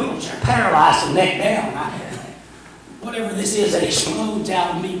in a wheelchair, paralyzed from neck down, whatever this is that explodes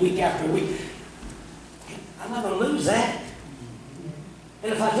out of me week after week, I'm not going to lose that.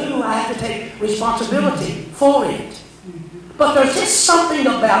 And if I do, I have to take responsibility for it. But there's just something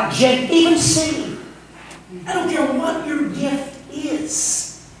about even singing. I don't care what your gift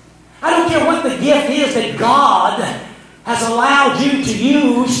is. I don't care what the gift is that God has allowed you to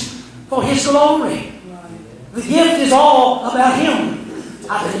use for His glory. The gift is all about Him.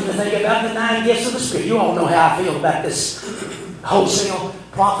 I didn't even think about the 9 gifts of the Spirit. You all know how I feel about this wholesale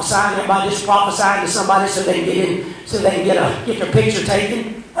prophesying. Everybody just prophesying to somebody so they can get their picture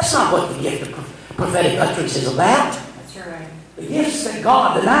taken. That's not what the gift of prophetic utterance is about. That's right. The gifts that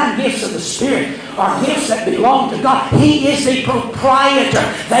God, the 9 gifts of the Spirit, are gifts that belong to God. He is the proprietor.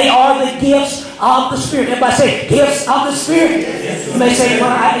 They are the gifts of the Spirit. Everybody say, gifts of the Spirit. You may say,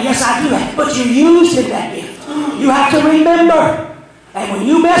 well, yes, I do that. But you're used in that gift. You have to remember. And when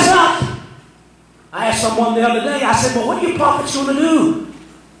you mess up, I asked someone the other day, I said, well, what are you prophets going to do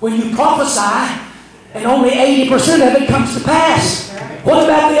when you prophesy and only 80% of it comes to pass? What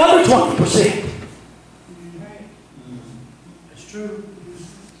about the other 20%? That's true.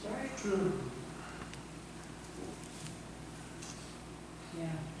 True. Yeah.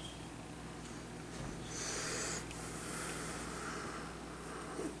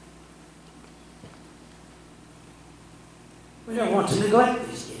 We don't want to neglect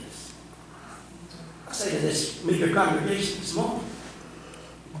these gifts. I say to this meager congregation this morning,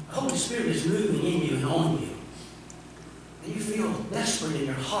 the Holy Spirit is moving in you and on you. And you feel desperate in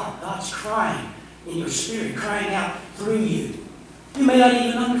your heart. God's crying in your spirit, crying out through you. You may not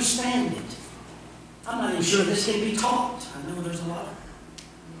even understand it. I'm not even sure this can be taught. I know there's a lot of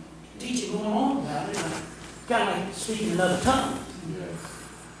teaching going on about it. Kind of like speaking another tongue.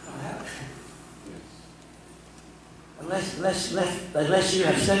 Unless you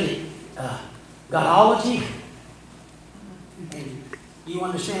have studied Godology and you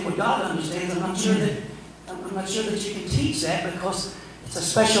understand what God understands, I'm not sure that you can teach that, because it's a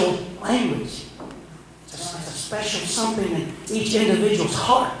special language. It's a special something in each individual's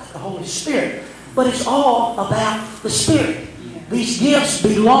heart, the Holy Spirit. But it's all about the Spirit. Yeah. These gifts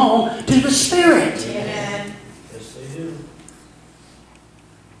belong to the Spirit. Amen. Yes, they do.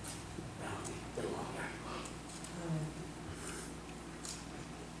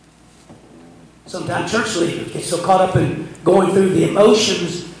 Sometimes church leaders get so caught up in going through the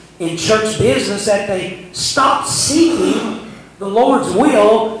emotions in church business that they stop seeking the Lord's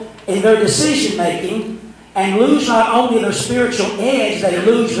will in their decision making, and lose not only their spiritual edge, they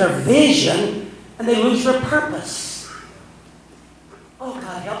lose their vision, and they lose their purpose. Oh,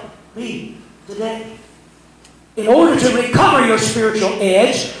 God, help me today. In order to recover your spiritual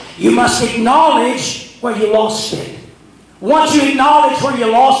edge, you must acknowledge where you lost it. Once you acknowledge where you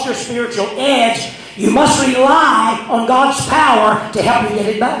lost your spiritual edge, you must rely on God's power to help you get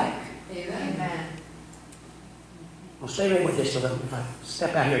it back. Amen. Well, stay right with this, so that if I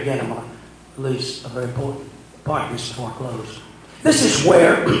step out here again, I'm going to lose a very important part of this before I close. This is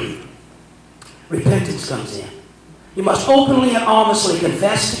where repentance comes in. You must openly and honestly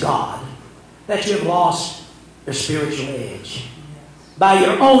confess to God that you have lost your spiritual edge by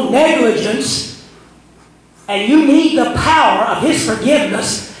your own negligence, and you need the power of His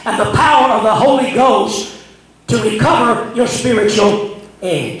forgiveness and the power of the Holy Ghost to recover your spiritual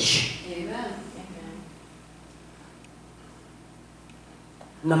edge. Amen.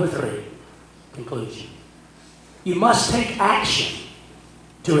 Number 3, conclusion. You must take action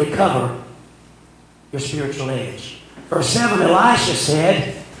to recover your spiritual edge. Verse 7, Elisha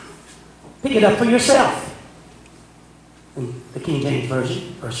said, pick it up for yourself. In the King James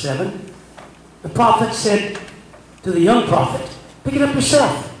Version, verse 7, the prophet said to the young prophet, pick it up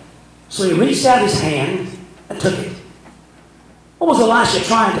yourself. So he reached out his hand and took it. What was Elisha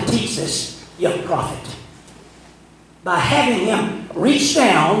trying to teach this young prophet? By having him reach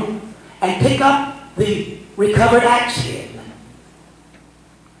down and pick up the recovered axe head.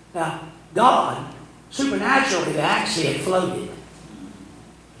 Now, God, supernaturally, the axe head floated.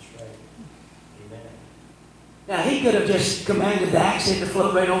 That's right. Amen. Now, he could have just commanded the axe head to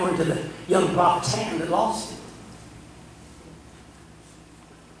float right over into the young prophet's hand that lost it.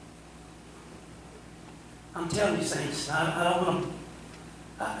 I'm telling you, saints, I don't want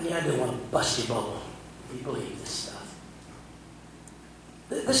to, I do want to bust your bubble if you believe this stuff.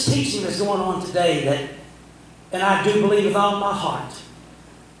 This teaching that's going on today, that, and I do believe with all my heart,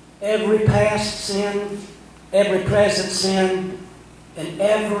 every past sin, every present sin, and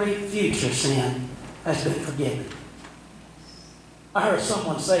every future sin has been forgiven. I heard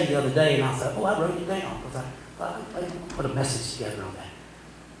someone say the other day, and I thought, I wrote it down because I put a message together on that.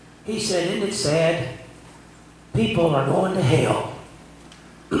 He said, isn't it sad? People are going to hell.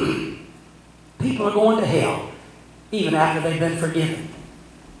 People are going to hell even after they've been forgiven.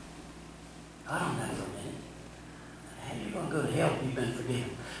 I don't know for a minute. How are you going to go to hell if you've been forgiven?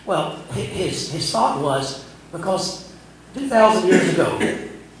 Well, his thought was, because 2,000 years ago,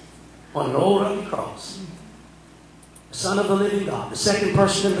 on an old rugged cross, the Son of the living God, the second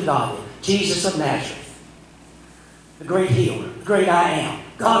person of the Godhead, Jesus of Nazareth, the great healer, the great I am,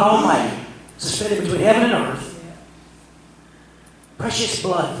 God Almighty, suspended between heaven and earth, precious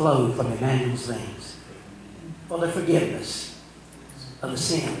blood flowed from Emmanuel's veins for the forgiveness of the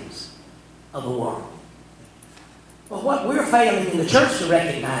sins of the world. Well, what we're failing in the church to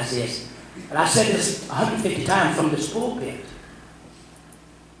recognize is, and I've said this 150 times from this pulpit,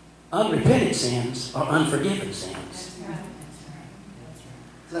 unrepented sins are unforgiven sins.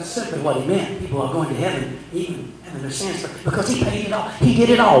 That's simply what he meant. People are going to heaven even having their sins because he paid it all. He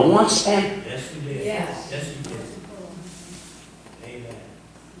did it all once and... Yes, he did. Yes. Yes, he did. Amen.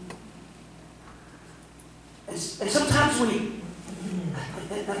 And sometimes we...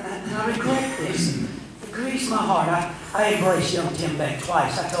 And I regret this. It grieves my heart. I embraced young Tim Beck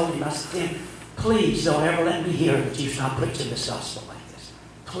twice. I told him, I said, Tim, please don't ever let me hear that you stop preaching this gospel like this.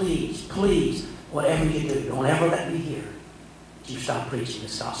 Please, please, whatever you do, don't ever let me hear that you stop preaching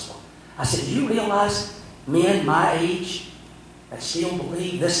this gospel. I said, do you realize men my age and still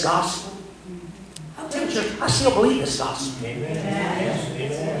believe this gospel? I'll tell you, church, I still believe this gospel. Amen. Yes.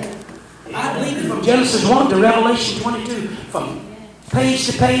 Amen. I believe it from Genesis 1 to Revelation 22, from page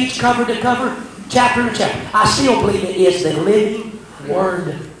to page, cover to cover, chapter to chapter. I still believe it is the living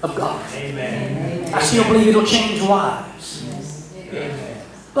Word of God. Amen. I still believe it'll change lives. Amen.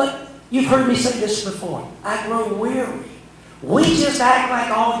 But you've heard me say this before. I grow weary. We just act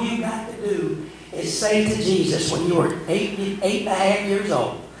like all you got to do is say to Jesus when you were 8.5 years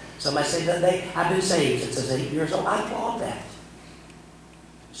old. Somebody said the other day, I've been saved since I was 8 years old. I applaud that.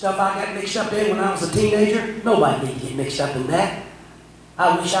 Stuff I got mixed up in when I was a teenager, nobody needs to get mixed up in that.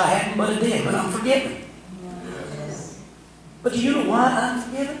 I wish I hadn't, but I did. But I'm forgiven. But do you know why I'm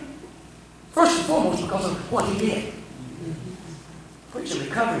forgiven? First and foremost, because of what He did. Preacher,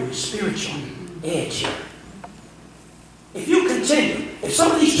 recovering your spiritual edge here. If you continue, if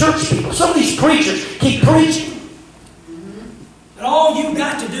some of these church people, some of these preachers keep preaching, and all you've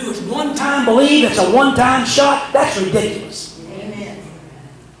got to do is one time believe, it's a one-time shot, that's ridiculous. Amen.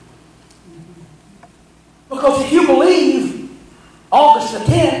 Because if you believe August the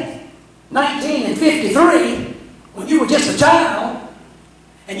 10th, 1953, when you were just a child,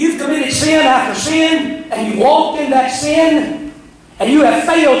 and you've committed sin after sin, and you walked in that sin, and you have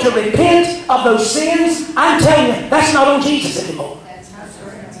failed to repent of those sins, I'm telling you, that's not on Jesus anymore. That's not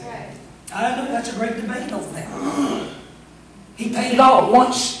correct. That's right. I know that's a great debate over that. He paid it all at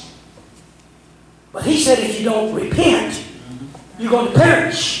once. But He said if you don't repent, you're going to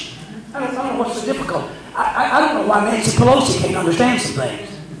perish. I don't know what's so difficult. I don't know why Nancy Pelosi can't understand some things.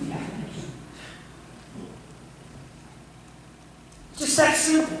 It's just that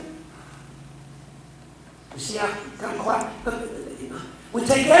simple. You see how kind of quiet. We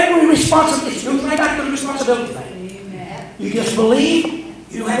take every responsibility. You go right back to the responsibility thing. Amen. You just believe,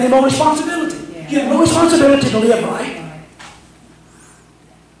 you don't have any more responsibility. You have no responsibility to live right.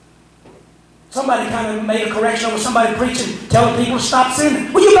 Somebody kind of made a correction over somebody preaching, telling people to stop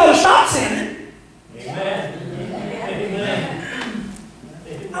sinning. Well, you better stop sinning. Amen. Amen.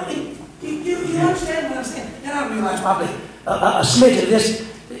 I mean, you understand what I'm saying? And I realize probably a smidge of this,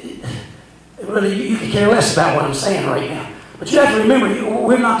 really, you can care less about what I'm saying right now. But you have to remember,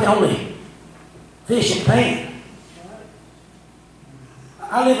 we're not the only fish in the pan.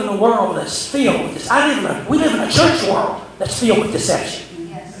 I live in a world that's filled with this. We live in a church world that's filled with deception.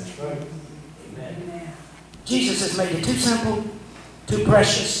 Yes. That's right. Amen. Jesus has made it too simple, too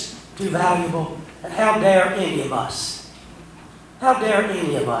precious, too valuable. And how dare any of us,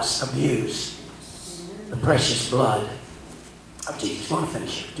 abuse the precious blood of Jesus? I want to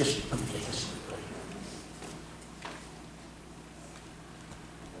finish it. Just let me get this quickly.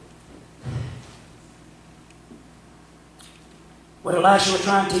 When Elisha was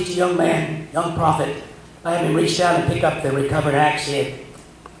trying to teach a young man, young prophet, by having reached out and picked up the recovered axe, he had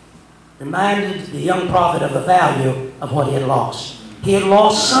reminded the young prophet of the value of what he had lost. He had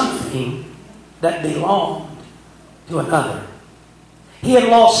lost something that belonged to another. He had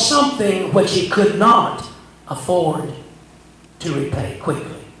lost something which he could not afford to repay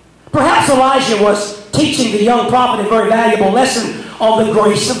quickly. Perhaps Elijah was teaching the young prophet a very valuable lesson on the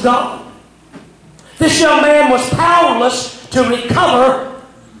grace of God. This young man was powerless to recover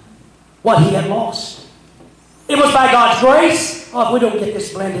what he had lost. It was by God's grace. Oh, if we don't get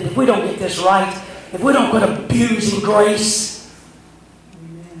this blended, if we don't get this right, if we don't quit abusing grace,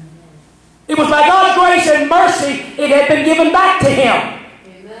 it was by God's grace and mercy it had been given back to him.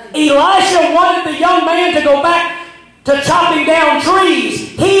 Amen. Elisha wanted the young man to go back to chopping down trees.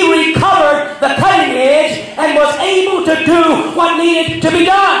 He recovered the cutting edge and was able to do what needed to be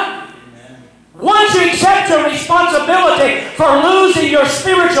done. Amen. Once you accept your responsibility for losing your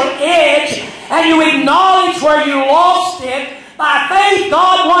spiritual edge and you acknowledge where you lost it, by faith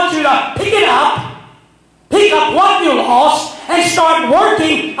God wants you to pick up what you lost, and start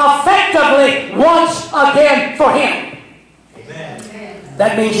working effectively once again for Him. Amen.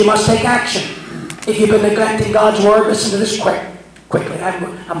 That means you must take action. If you've been neglecting God's Word, listen to this quickly.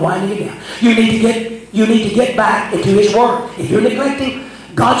 I'm winding it down. You need to get back into His Word. If you're neglecting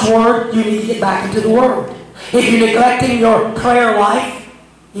God's Word, you need to get back into the Word. If you're neglecting your prayer life,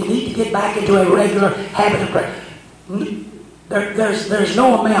 you need to get back into a regular habit of prayer. There's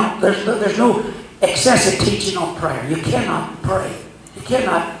no amount. There's no excessive teaching on prayer. You cannot pray. You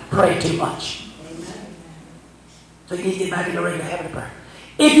cannot pray too much. So you need to get back in the regular habit of prayer.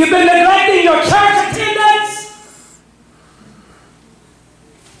 If you've been neglecting your church attendance,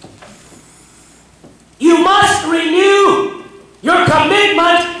 you must renew your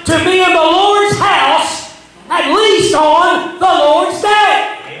commitment to be in the Lord's house at least on the Lord's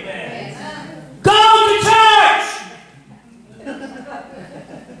day. Amen. Go to church.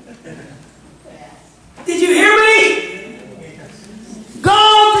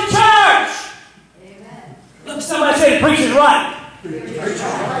 preacher.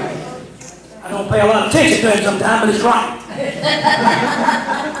 I don't pay a lot of attention to him sometimes, but it's right.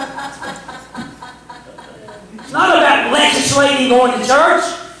 It's not about legislating going to church.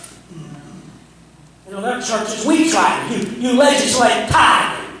 You know, there are churches we try. You legislate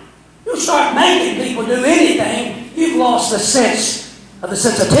tithing. You start making people do anything, you've lost the sense of the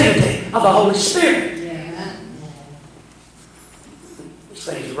sensitivity of the Holy Spirit. Yeah. These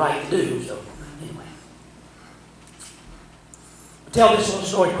things are right to do, so anyway. I'll tell this little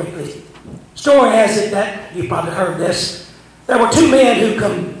story quickly. Story has it that, you probably heard this, there were two men who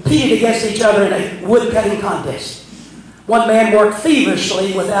competed against each other in a wood-cutting contest. One man worked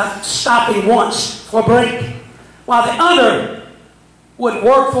feverishly without stopping once for a break, while the other would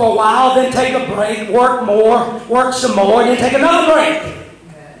work for a while, then take a break, work more, work some more, and then take another break.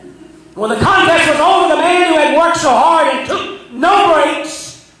 When the contest was over, the man who had worked so hard and took no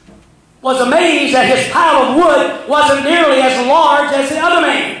breaks was amazed that his pile of wood wasn't nearly as large as the other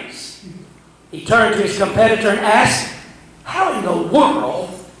man's. He turned to his competitor and asked, "How in the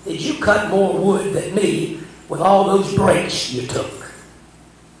world did you cut more wood than me with all those breaks you took?"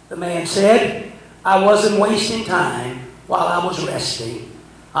 The man said, "I wasn't wasting time while I was resting.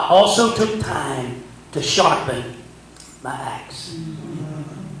 I also took time to sharpen my axe."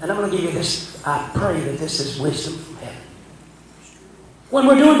 And I'm going to give you this. I pray that this is wisdom from heaven. When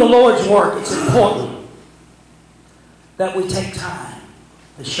we're doing the Lord's work, it's important that we take time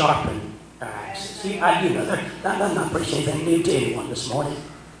to sharpen our axes. See, I'm not preaching anything new to anyone this morning.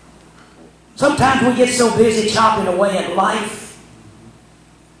 Sometimes we get so busy chopping away at life,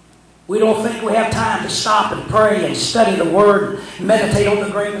 we don't think we have time to stop and pray and study the Word and meditate on the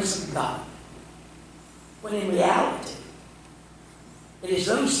greatness of God. When in reality, it is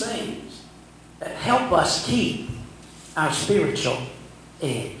those things that help us keep our spiritual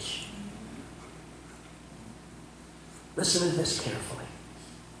edge. Listen to this carefully.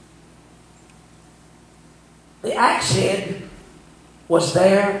 The axe head was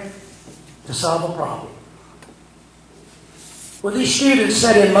there to solve a problem. When these students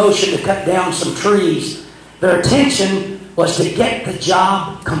set in motion to cut down some trees, their intention was to get the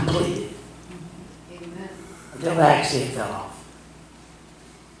job completed. Amen. Until the axe head fell off.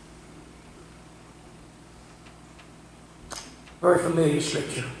 Very familiar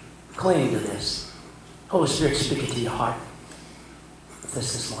scripture. Cling to this. Holy Spirit speaking to your heart with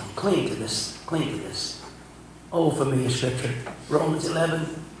this morning. Cling to this. Cling to this. Oh, familiar scripture. Romans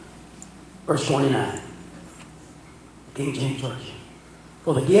 11, verse 29. King James Version.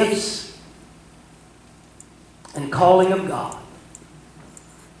 For the gifts and calling of God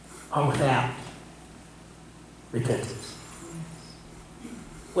are without repentance.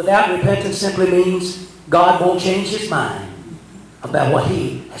 Without repentance simply means God won't change His mind about what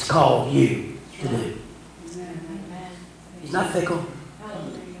He has called you to do. He's not fickle.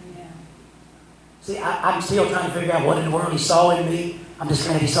 See, I'm still trying to figure out what in the world He saw in me. I'm just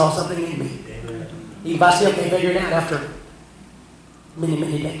glad He saw something in me. Even if I still can't figure it out after many,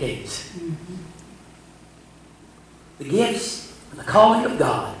 many decades. The gifts and the calling of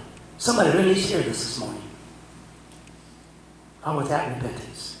God, somebody really needs to hear this morning, are without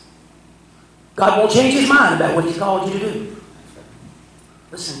repentance. God won't change His mind about what He's called you to do.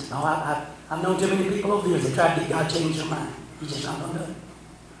 Listen, no, I've known too many people over the years that tried to get God to change their mind. He's just not going to do it.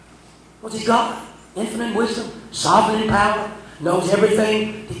 Well, He's God, infinite in wisdom, sovereign in power, knows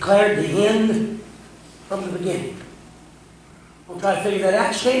everything, declared the end from the beginning. We'll try to figure that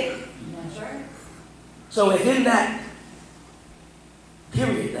out, can't we? That's right. So if in that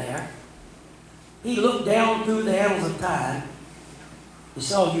period there, He looked down through the annals of time, He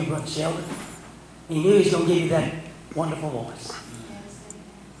saw you, Brother Sheldon. He knew He was going to give you that wonderful voice.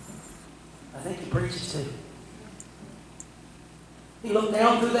 I think He preaches too. He looked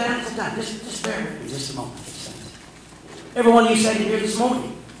down through the annals of time. Just bear with me just a moment. Everyone you said in here this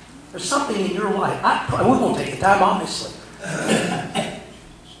morning, there's something in your life. We won't take the time, obviously.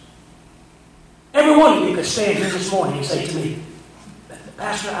 Every one of you could stand here this morning and say to me,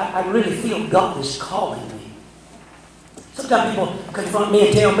 "Pastor, I really feel God is calling me." Sometimes people confront me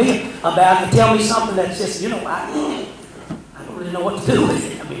and tell me about it, and tell me something that's just, I don't really know what to do with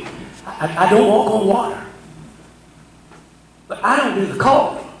it. I mean, I don't walk on water. But I don't do the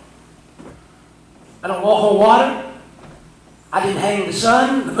calling. I don't walk on water. I didn't hang the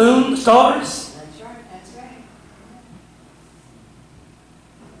sun, the moon, the stars. That's right. That's right.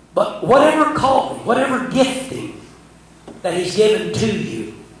 But whatever calling, whatever gifting that He's given to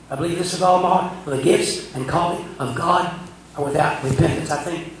you, I believe this is all marked for the gifts and calling of God are without repentance. I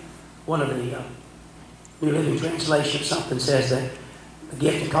think one of the New Living Translation something says that the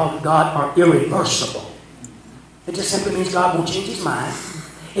gift and calling of God are irreversible. It just simply means God won't change His mind.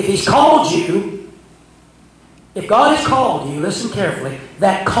 If He's called you, if God has called you, listen carefully,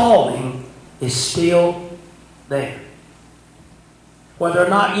 that calling is still there. Whether or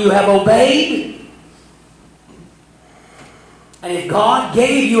not you have obeyed, and if God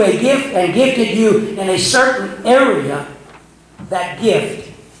gave you a gift and gifted you in a certain area, that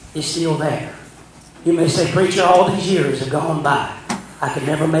gift is still there. You may say, preacher, all these years have gone by. I could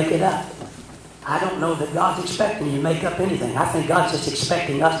never make it up. I don't know that God's expecting you to make up anything. I think God's just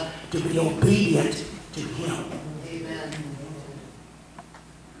expecting us to be obedient to Him. Amen.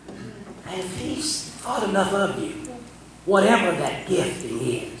 And if He's thought enough of you, whatever that gifting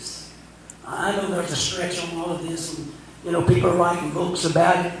is. I know there's a stretch on all of this, and people are writing books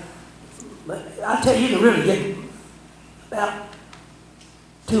about it. But I tell you, you can really get about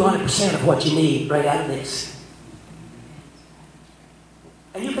 200% of what you need right out of this.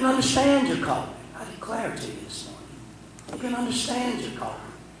 And you can understand your calling. I declare to you this morning. You can understand your calling.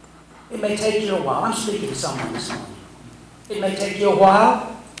 It may take you a while. I'm speaking to someone this morning. It may take you a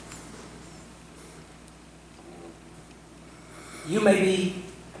while. You may be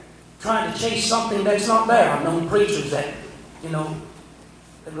trying to chase something that's not there. I've known preachers that,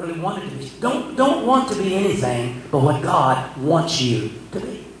 that really wanted to be. Don't want to be anything but what God wants you to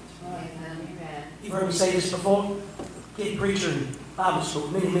be. You've heard me say this before. Kid preacher in Bible school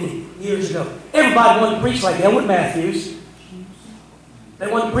many years ago. Everybody wanted to preach like Elwood Matthews.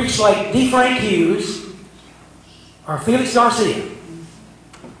 They wanted to preach like D. Frank Hughes or Felix Garcia.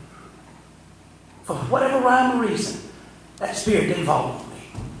 For whatever rhyme or reason, that spirit didn't fall on me.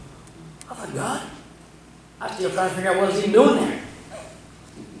 I thought, God, I still trying to figure out what he's even doing there.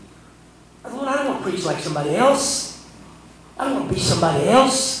 I thought, I don't want to preach like somebody else. I don't want to be somebody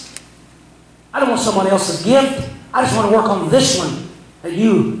else. I don't want someone else's gift. I just want to work on this one that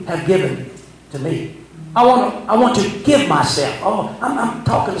you have given to me. I want to give myself. Oh, I'm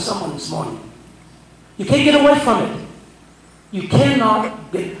talking to someone this morning. You can't get away from it. You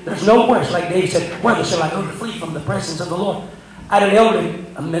cannot get, there's nowhere. It's like David said, whether shall I go to flee from the presence of the Lord? I had an elderly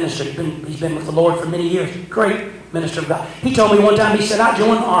minister. He's been with the Lord for many years. Great minister of God. He told me one time, he said, I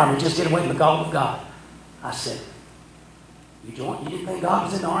joined the army just to get away from the call of God. I said, you didn't think God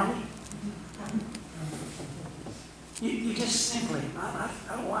was in the army? You just simply, I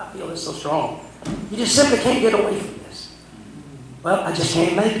don't know why I feel this so strong. You just simply can't get away from this. Well, I just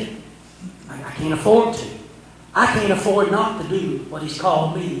can't make it. I can't afford to. I can't afford not to do what He's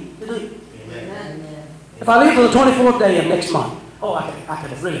called me to do. Amen. If I live to the 24th day of next month, I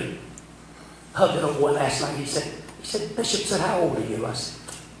could have really hugged it over boy last night. He said, Bishop said, how old are you? I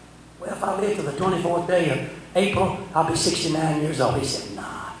said, well, if I live to the 24th day of April, I'll be 69 years old. He said,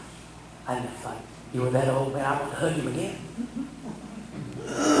 nah, I never thought you were that old, man. I want to hug him again.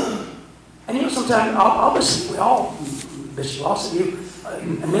 And sometimes, obviously, we all, Bishop Lawson, you,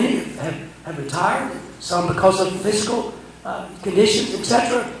 many have retired, some because of physical conditions,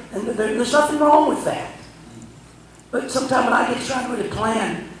 etc. And there's nothing wrong with that. But sometimes when I get trying to really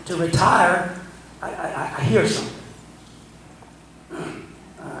plan to retire, I hear something.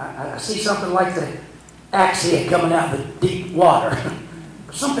 I see something like the axe head coming out of the deep water.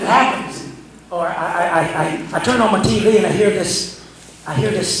 Something happens. Or I turn on my TV and I hear this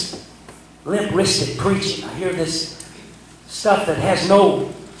limp-wristed preaching. I hear this stuff that has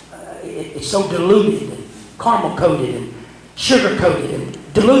no, it's so diluted and caramel-coated and sugar-coated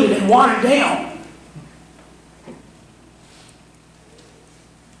and diluted and watered down.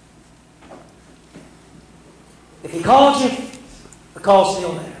 If He called you, the call's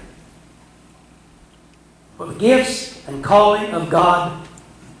still there. For the gifts and calling of God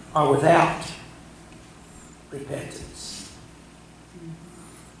are without repentance.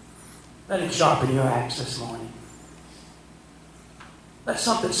 Let Him sharpen your axe this morning. Let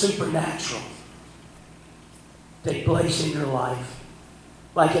something supernatural take place in your life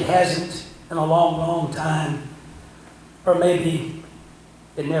like it hasn't in a long, long time. Or maybe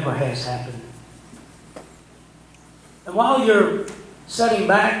it never has happened. And while you're sitting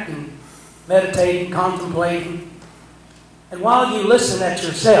back and meditating, contemplating, and while you listen at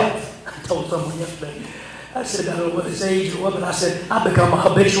yourself, I told someone yesterday, I said, I don't know what his age or what, but I said, I've become a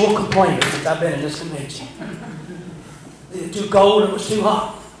habitual complainer since I've been in this convention. It was too cold, it was too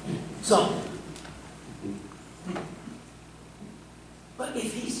hot. Something. But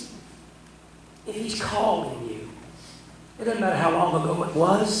if he's calling you, it doesn't matter how long ago it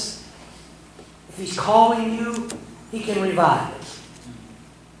was. If He's calling you, He can revive it.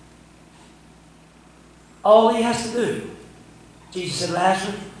 All He has to do, Jesus said,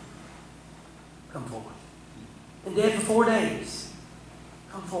 Lazarus, come forth. Been dead for 4 days.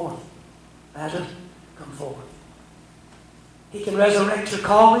 Come forth. Lazarus, come forth. He can resurrect your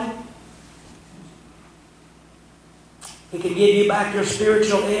calling. He can give you back your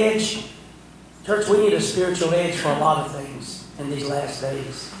spiritual edge. Church, we need a spiritual edge for a lot of things in these last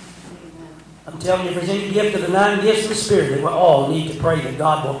days. I'm telling you, if there's any gift of the 9 gifts of the Spirit, that we all need to pray that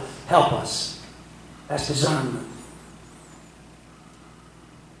God will help us. That's discernment.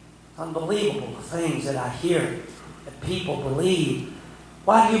 Unbelievable things that I hear that people believe.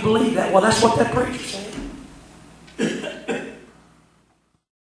 Why do you believe that? Well, that's what that preacher said.